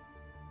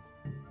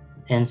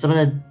 And some of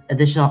the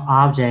additional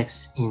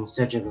objects in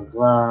surgical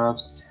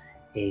gloves,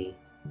 a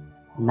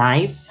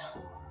knife,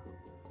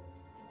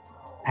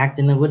 packed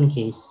in a wooden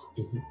case,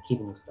 in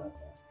keeping the stuff,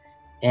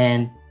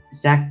 and a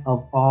sack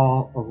of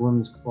all of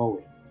women's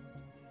clothing.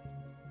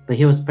 But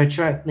he was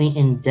particularly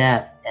in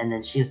debt, and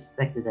then she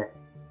suspected that,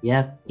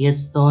 yep, he had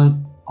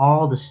stolen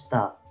all the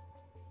stuff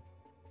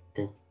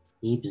that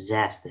he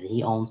possessed, that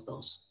he owns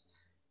those.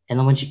 And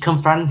then when she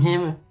confronted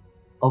him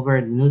over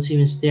the New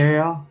TV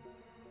stereo,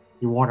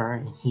 he warned her,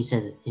 and he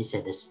said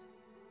this,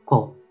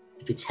 quote,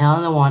 "If you tell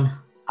anyone,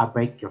 I'll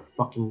break your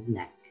fucking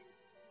neck."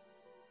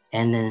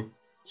 And then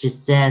she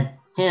said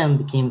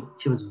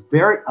she was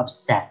very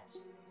upset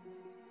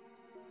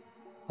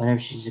whenever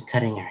she's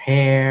cutting her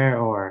hair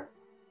or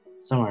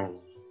somewhere.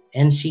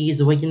 And she's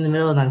awake in the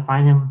middle of the night and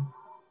find him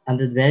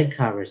under the bed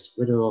covers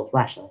with a little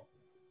flashlight,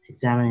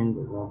 examining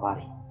the little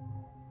body.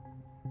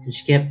 And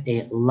she kept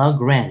a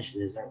lug wrench.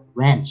 There's a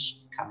wrench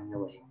coming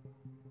away.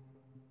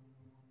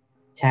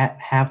 Tap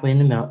halfway in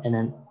the middle, and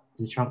then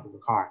in the trunk of the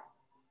car.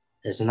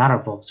 There's another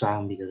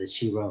Volkswagen because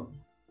she rode.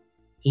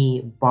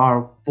 He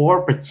borrowed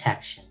for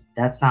protection.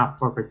 That's not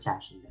for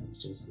protection. That's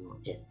just a little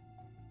it.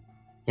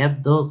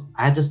 Yep, those.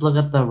 I just look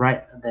at the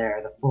right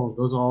there, the photos.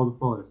 Those are all the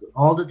photos.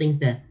 All the things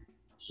that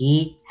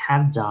he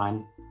had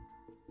done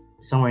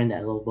somewhere in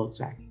that little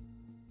Volkswagen.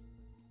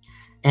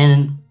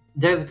 And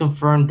there's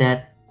confirmed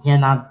that he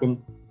had not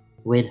been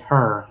with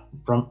her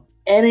from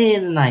any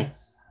of the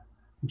nights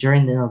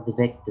during the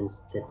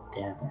victims that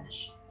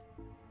vanished,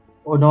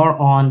 or nor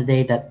on the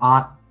day that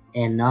Ott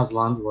and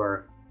Nuzlund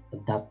were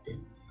abducted.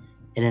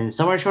 And then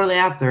somewhere shortly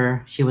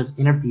after, she was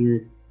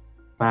interviewed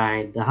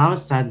by the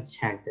homicide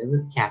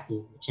detective,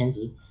 Captain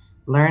Mackenzie,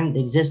 learned the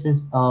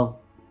existence of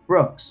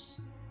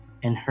Brooks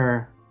and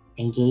her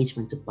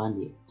engagement to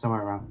Bundy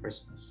somewhere around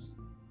Christmas.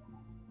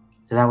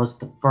 So that was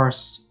the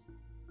first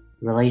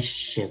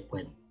relationship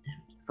with him,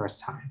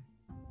 first time.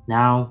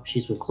 Now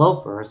she's with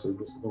Clover, so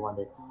this is the one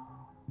that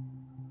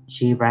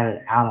she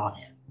ratted out on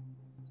him.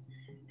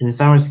 In the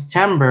summer of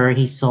September,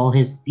 he sold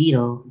his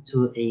Beetle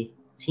to a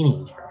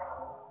teenager.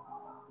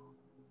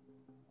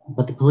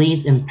 But the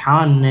police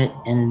impounded it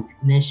and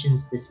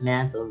technicians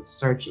dismantled and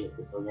searched it,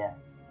 so they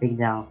break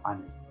down and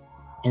find it.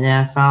 And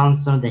then I found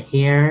some of the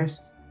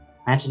hairs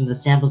matching the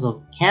samples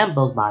of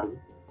Campbell's body,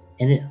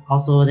 and it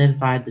also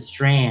identified the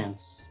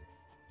strands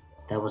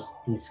that was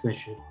in the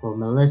description for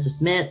Melissa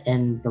Smith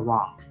and The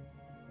Rock.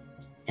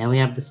 And we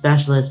have the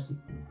specialist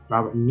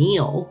Robert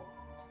Neal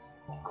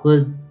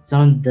include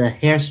some of the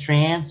hair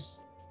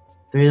strands.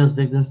 3 of those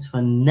victims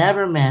who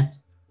never met.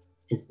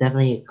 It's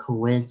definitely a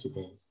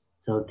coincidence.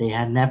 So they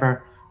had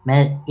never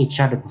met each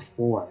other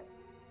before.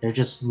 They're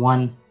just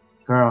one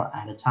girl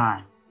at a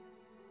time.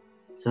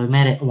 So we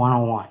met it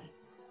one-on-one.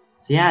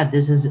 So yeah,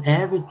 this is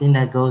everything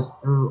that goes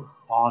through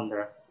on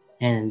there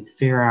and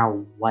figure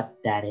out what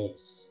that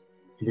is.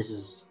 And this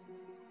is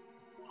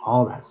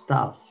all that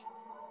stuff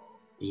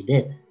they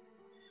did.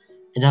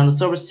 And on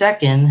October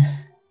 2nd,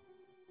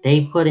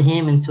 they put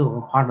him into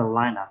a part of the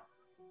lineup.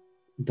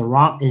 The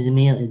Rock is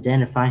immediately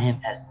identifying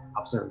him as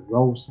Officer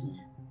Roseman.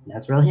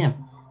 That's really him.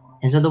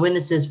 And so the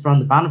witnesses from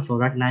the Bountiful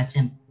recognized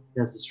him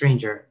as a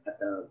stranger at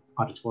the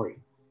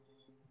auditorium.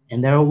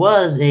 And there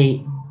was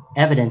a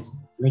evidence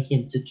linking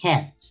him to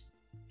Kent.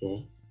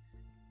 Okay.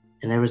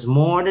 And there was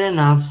more than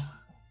enough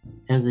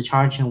to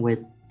charge him with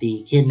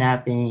the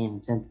kidnapping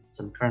and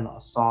some criminal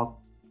assault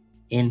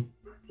in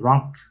the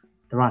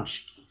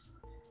Runch case.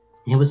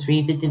 And he was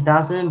free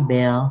 $15,000 in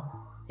bail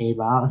paid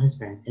by his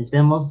parents. It's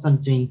been most of the time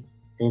between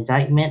the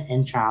indictment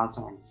and trial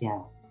somewhere in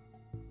Seattle.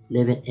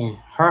 Living in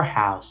her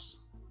house.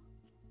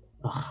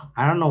 Ugh,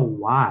 I don't know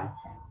why.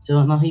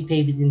 So no, he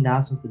paid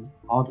 $15,000 for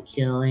all the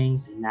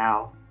killings, and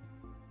now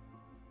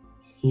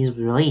he's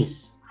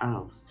released. I don't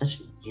know, such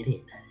an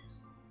idiot that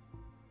is.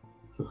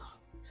 Ugh.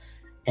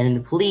 And the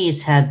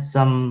police had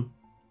some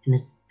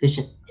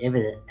insufficient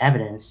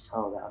evidence.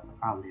 Oh, that was a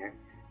problem there.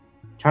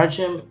 Charge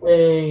him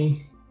with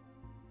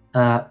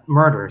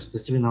murders,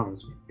 specific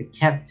murders. They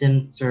kept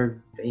in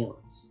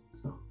surveillance,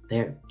 so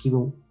they're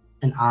keeping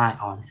an eye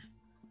on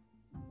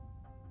him.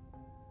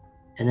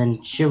 And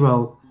then she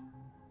wrote,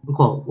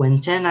 quote,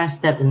 when Ted and I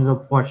stepped into the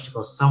porch to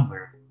go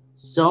somewhere,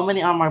 so many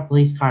unmarked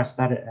police cars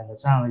started at the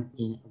sound of the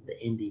beginning of the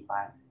Indy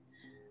violence.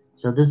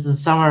 So this is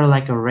somewhere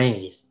like a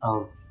race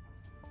of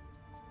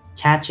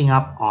catching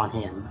up on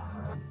him.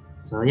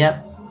 So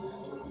yep,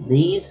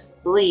 these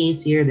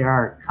police here, they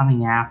are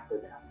coming after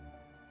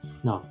them.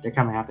 No, they're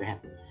coming after him.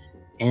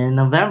 And in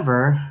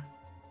November,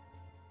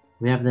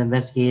 we have the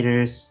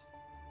investigators,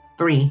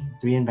 three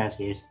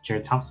investigators,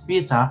 Jared Thompson from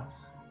Utah,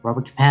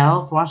 Robert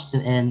Capel from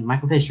Washington, and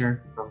Michael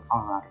Fisher from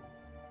Colorado.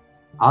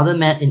 All of them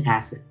met in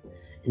Aspen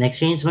and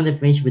exchanged some of the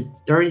information with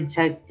 30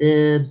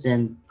 detectives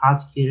and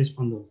prosecutors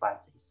from those 5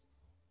 states.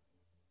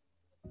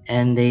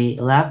 And they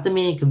left the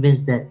meeting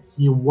convinced that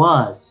he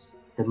was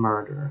the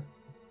murderer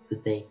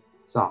that they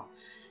saw.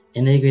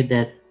 And they agreed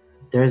that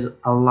there's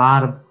a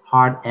lot of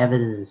hard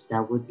evidence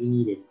that would be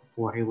needed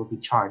before he would be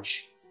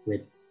charged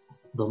with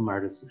the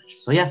murder.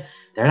 So yeah,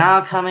 they're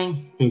now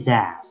coming his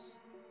ass.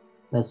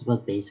 That's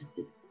what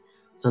basically.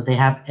 So they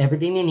have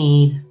everything they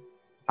need.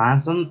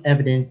 Find some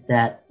evidence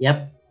that,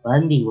 yep,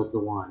 Bundy was the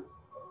one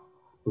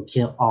who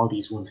killed all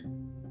these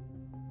women.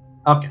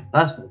 Okay,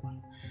 let's move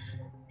on.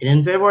 And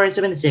in February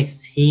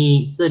 76,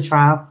 he stood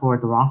trial for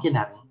the wrong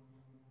kidnapping.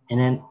 And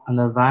then, on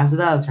the advice of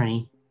the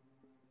attorney,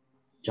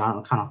 John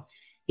O'Connell,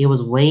 he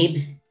was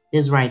waived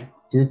his right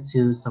due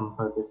to some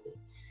publicity.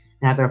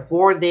 And after a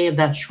 4-day of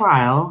that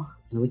trial,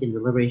 and a weekend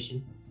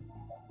deliberation,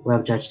 we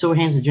have Judge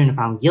Silverhands the Jr.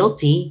 found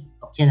guilty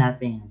of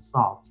kidnapping and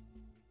assault.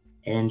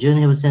 And in June,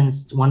 he was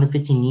sentenced to 1 to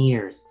 15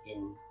 years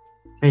in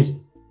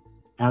prison.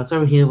 And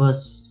October, he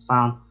was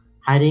found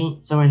hiding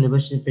somewhere in the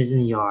bushes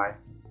prison yard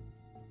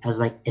as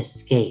like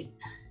escape.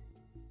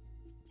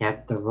 He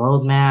had the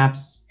road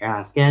maps,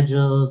 airline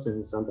schedules,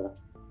 and some of the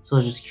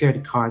soldiers secured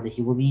the car that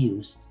he will be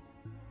used,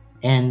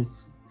 and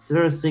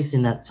Zero 6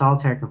 in that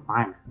solitary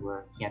confinement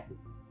where he had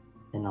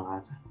been a lot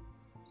of time.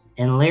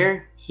 And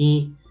later,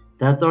 the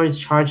authorities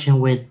charged him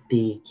with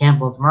the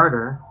Campbell's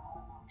murder,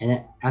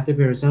 and after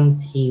being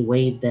sentenced, he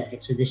waived the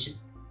extradition.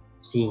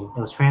 Seeing it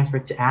was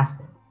transferred to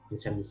Aspen in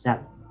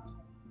 '77.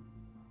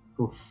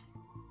 Oof.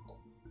 I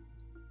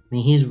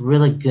mean, he's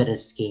really good at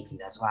escaping.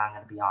 That's why I'm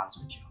gonna be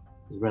honest with you.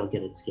 He's really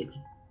good at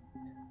escaping.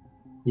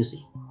 You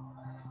see.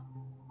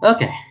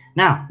 Okay,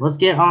 now let's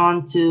get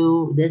on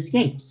to the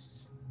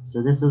escapes.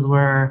 So this is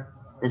where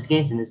the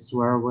escapes, and this is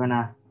where we're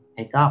gonna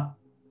pick up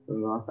where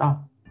we left off.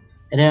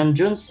 And then on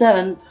June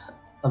 7th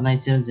of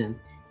 1917,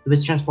 he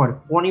was transported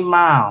 40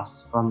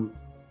 miles from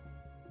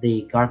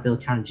the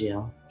Garfield County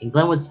Jail in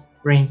Glenwood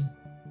Springs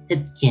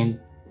Pitkin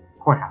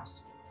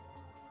Courthouse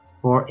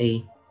for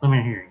a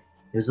preliminary hearing.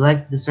 He was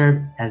elected to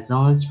serve as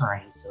zone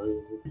attorney, so he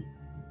would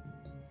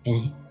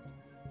be.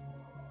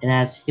 And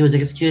as he was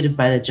executed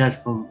by the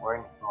judge from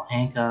wearing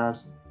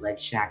handcuffs, leg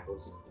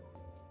shackles,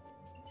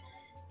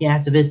 he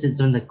asked to visit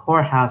some of the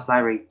courthouse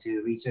library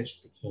to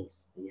research the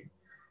case.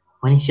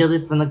 When he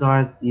shielded from the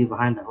guard's view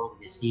behind the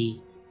office,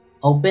 he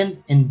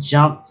opened and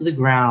jumped to the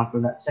ground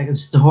from that second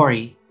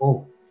story,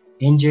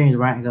 injuring his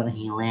right ankle, and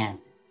he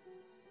landed.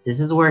 This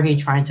is where he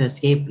tried to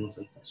escape from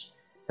some such.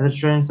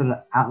 Penetrating some of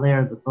the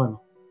outlayer of the foot,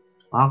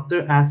 walked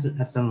through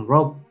some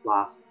rope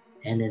blocks,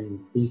 and then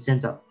be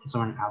sent up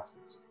someone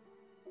outskirts.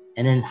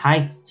 And then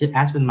hiked to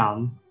Aspen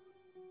Mountain.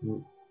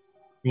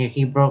 There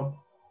he broke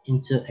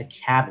into a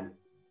cabin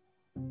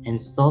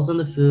and stole some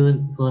of the food,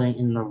 including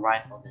in the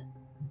rifle that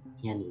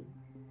he had needed.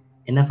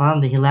 And then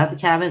found that he left the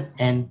cabin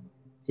and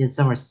did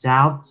somewhere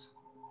south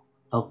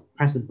of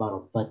Crescent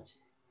Bottle, but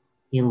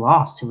he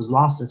was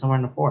lost somewhere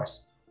in the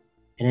forest.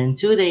 And in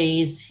 2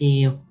 days,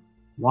 he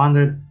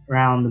wandered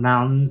around the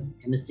mountain,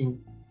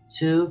 missing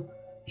 2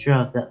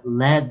 trails that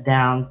led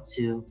down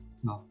to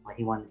where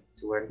he wanted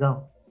to where to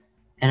go.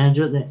 And on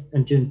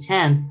June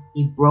 10th,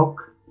 he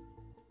broke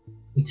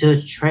into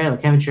a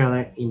cabin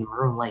trailer in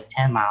Maroon Lake,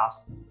 10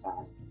 miles.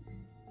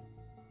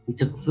 He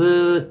took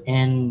food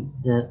and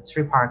the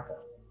street park.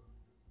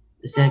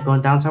 Instead of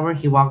going down somewhere,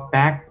 he walked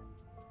back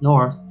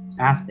north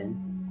to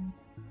Aspen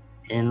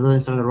and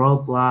looted some of the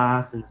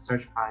roadblocks and the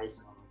search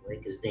parties on the way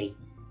because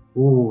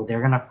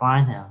they're gonna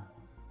find him.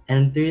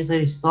 And 3 days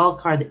later, he stalled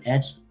a car at the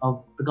edge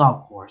of the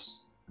golf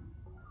course.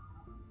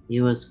 He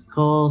was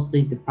cold,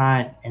 sleep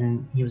deprived,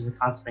 and he was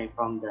constipated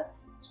from the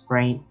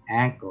sprained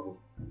ankle.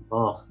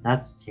 Oh,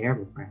 that's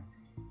terrible, friend.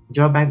 He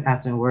drove back to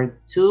Aspen, where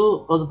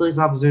 2 of the police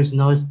officers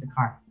noticed the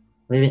car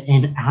waving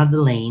in and out of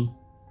the lane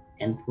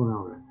and pulling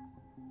over.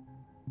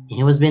 And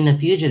he was being a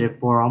fugitive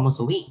for almost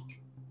a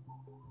week.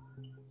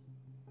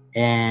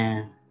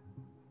 And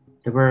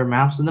there were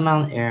maps of the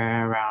mountain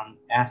area around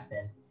Aspen,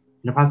 and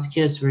the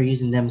prosecutors were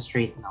using them to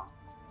demonstrate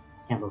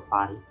Campbell's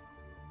body.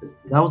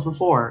 That was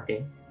before,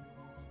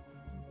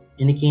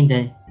 indicating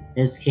that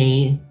his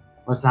case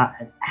was not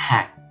an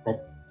act,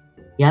 but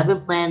he had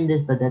been planning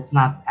this, but that's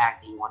not the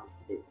act he wanted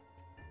to do.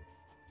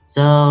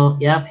 So,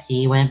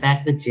 he went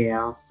back to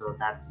jail, so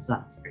that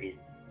sucks for him.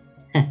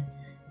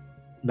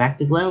 Back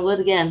to Glenwood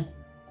again,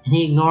 and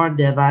he ignored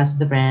the advice of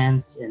the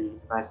friends and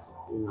advice,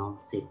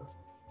 safer.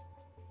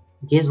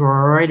 The case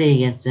were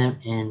already against him,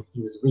 and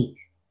he was weak.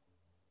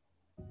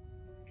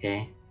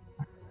 Okay.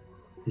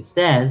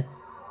 Instead,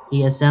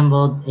 he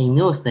assembled a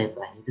new escape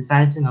plan. He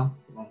decided to,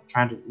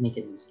 try to make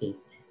it an escape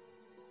plan.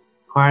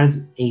 Requires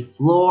a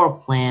floor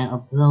plan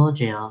of the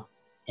jail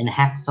and a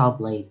hacksaw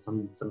blade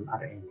from some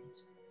other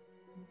inmates.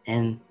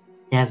 And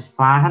he has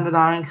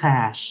 $500 in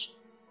cash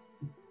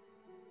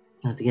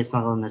to get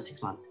smuggled in the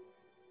 6 months.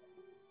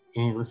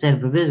 And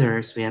instead of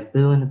visitors, we have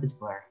Boo and the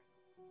Pittsburgh.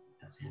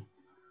 That's him.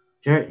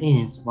 During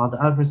innings, while the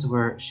others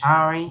were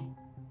showering,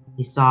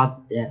 he saw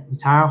the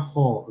entire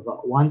hole,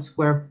 about 1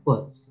 square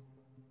foot,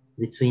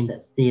 between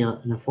the steel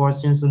and the 4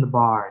 strings on the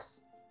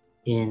bars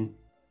in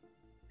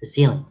his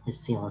ceiling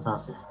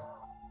also,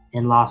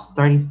 and lost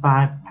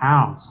 35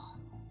 pounds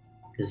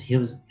because he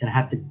was gonna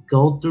have to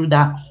go through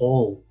that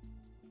hole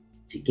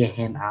to get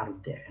him out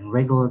of there and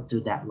wriggle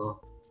through that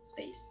little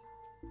space.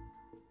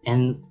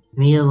 And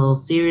made a little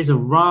series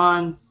of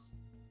runs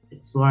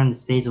exploring the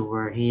space of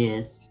where he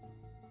is,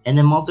 and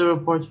then multiple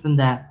reports from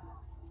that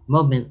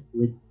movement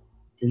would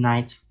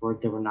deny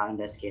they were not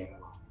investigated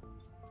at all.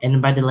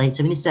 And by the late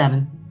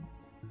 '77,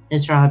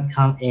 his trial had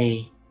become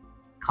a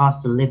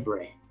cause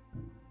célèbre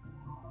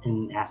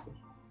in Aspen.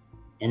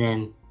 And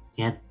then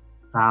he had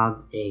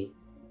filed a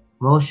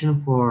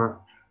motion for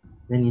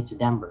venue to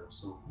Denver,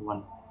 so he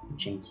wanted to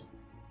change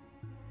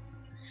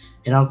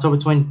it. On October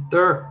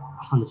 23rd,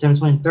 on December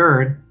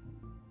 23rd,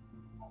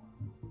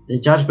 the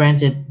judge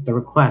granted the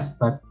request,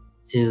 but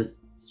to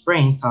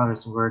Springs,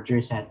 Colorado, where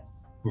jurors had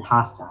been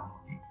hostile.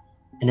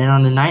 And then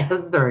on the night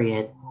of the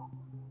 30th,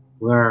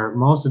 where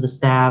most of the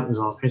staff was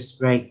on Christmas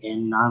break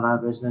and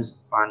non-violent prisoners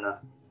are on the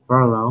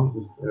furlough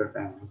with their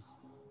families,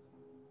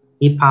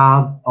 he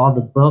piled all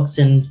the books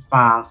and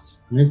files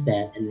on his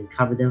bed and then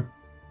covered them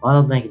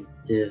all the blanket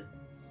to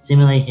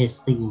simulate his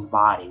sleeping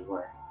body,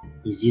 where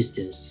He's used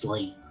to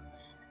sleep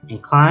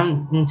and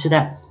climbed into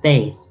that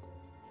space,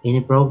 and he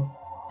broke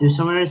through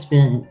some of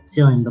the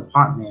ceiling in the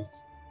apartment,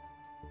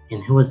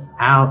 and he was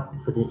out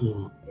for the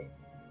evening.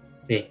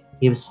 Okay,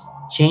 he was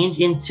changed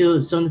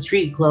into some of the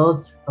street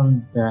clothes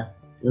from the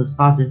his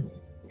closet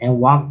and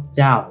walked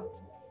out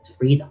to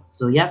freedom.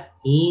 So yep,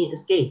 he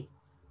escaped.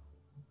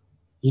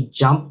 He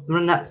jumped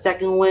from that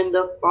second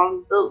window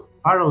from the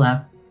far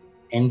left,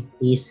 and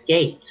he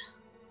escaped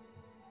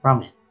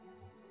from it.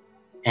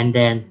 And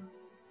then,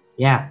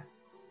 yeah,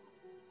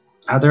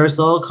 after his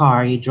little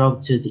car, he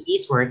drove to the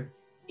eastward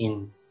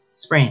in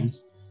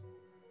Springs,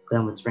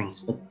 Glenwood Springs.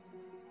 But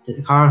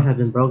the car had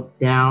been broke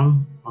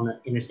down on the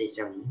Interstate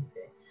 70.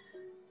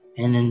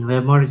 And then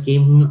Web Motors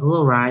gave him a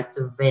little ride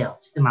to Vail,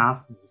 60 miles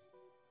from east.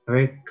 Where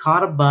he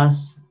caught a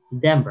bus to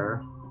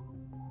Denver,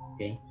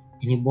 okay,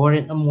 and he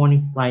boarded a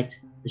morning flight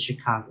to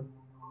Chicago.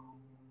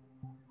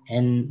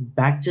 And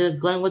back to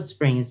Glenwood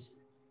Springs,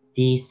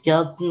 the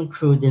skeleton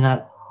crew did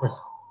not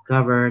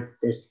discover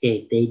the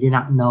escape. They did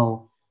not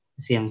know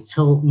the escape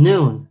until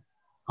noon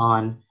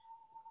on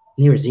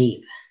New Year's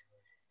Eve.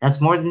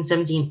 That's more than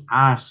 17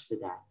 hours for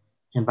that.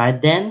 And by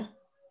then,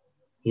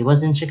 he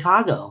was in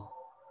Chicago.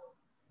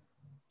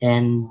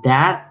 And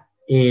that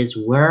is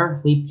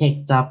where we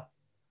picked up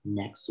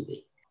next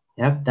week.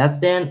 Yep,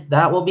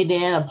 that will be the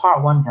end of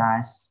part one,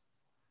 guys.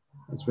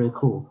 That's really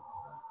cool.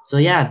 So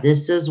yeah,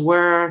 this is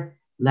where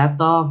left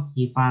off.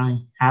 He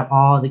finally had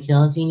all the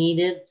killings he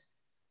needed,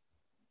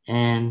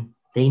 and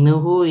they knew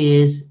who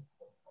he is.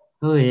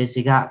 Who he is?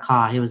 He got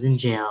caught. He was in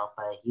jail,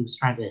 but he was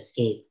trying to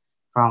escape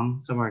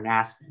from somewhere in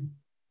Aspen,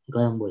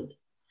 Glenwood,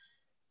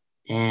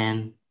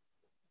 and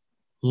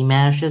he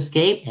managed to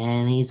escape.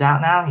 And he's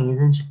out now. He's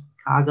in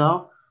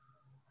Chicago.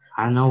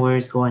 I don't know where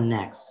he's going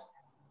next,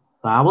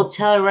 but I will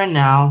tell you right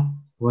now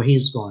where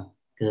he's going,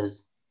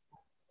 because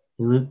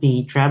he would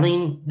be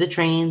traveling the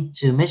train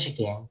to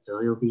Michigan,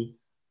 so he'll be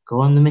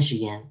going to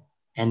Michigan,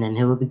 and then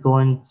he will be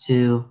going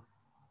to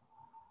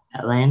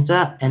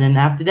Atlanta, and then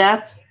after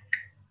that,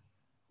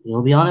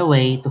 he'll be on the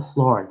way to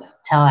Florida,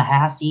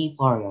 Tallahassee,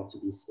 Florida, to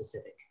be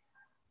specific.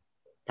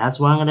 That's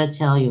what I'm gonna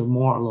tell you.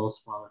 More a little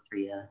spoiler for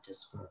you,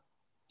 just for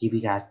give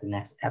you guys the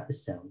next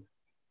episode.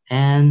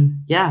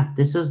 And yeah,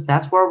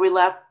 that's where we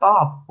left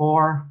off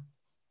for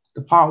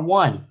the part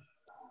one.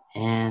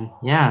 And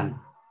yeah,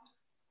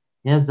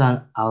 he has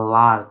done a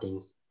lot of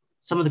things,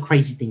 some of the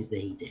crazy things that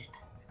he did.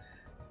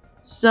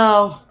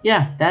 So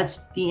yeah, that's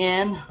the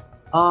end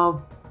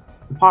of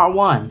the part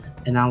one,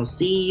 and I will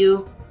see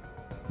you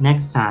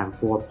next time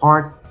for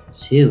part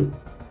two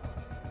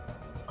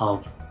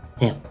of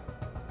him,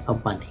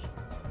 of Bundy.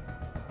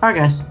 Alright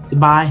guys,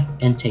 goodbye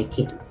and take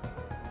care.